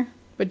in there,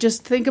 but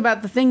just think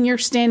about the thing you're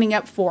standing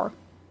up for.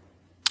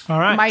 All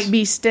right. Might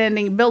be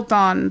built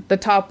on the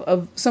top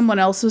of someone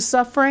else's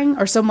suffering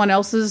or someone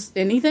else's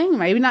anything.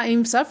 Maybe not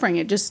even suffering.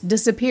 It just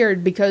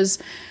disappeared because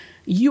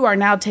you are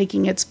now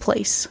taking its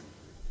place.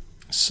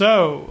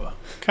 So,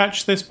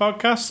 catch this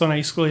podcast on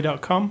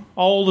ascully.com.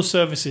 All the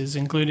services,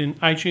 including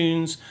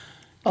iTunes,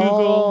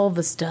 Google, all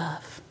the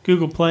stuff.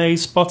 Google Play,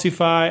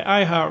 Spotify,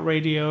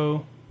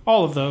 iHeartRadio,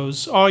 all of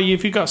those. Or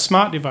if you've got a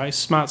smart device,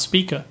 smart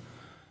speaker,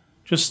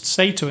 just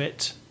say to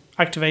it,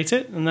 activate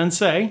it, and then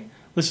say,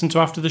 listen to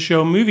After the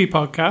Show Movie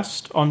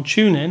Podcast on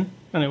TuneIn,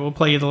 and it will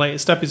play you the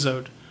latest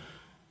episode.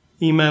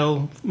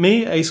 Email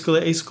me,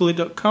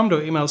 ascully@ascully.com.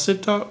 Don't email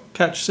Sid Talk.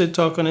 Catch Sid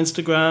Talk on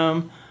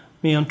Instagram,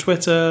 me on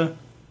Twitter.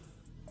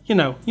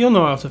 You'll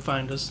know how to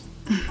find us.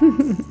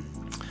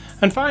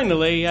 And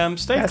finally,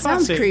 stay that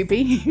classy. Sounds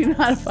creepy. You know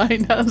how to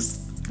find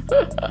us.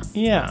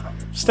 Yeah.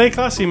 Stay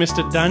classy,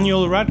 Mr.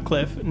 Daniel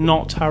Radcliffe,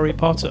 not Harry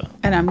Potter.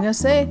 And I'm going to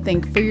say,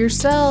 think for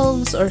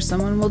yourselves, or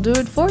someone will do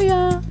it for you.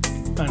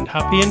 And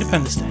happy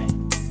Independence Day.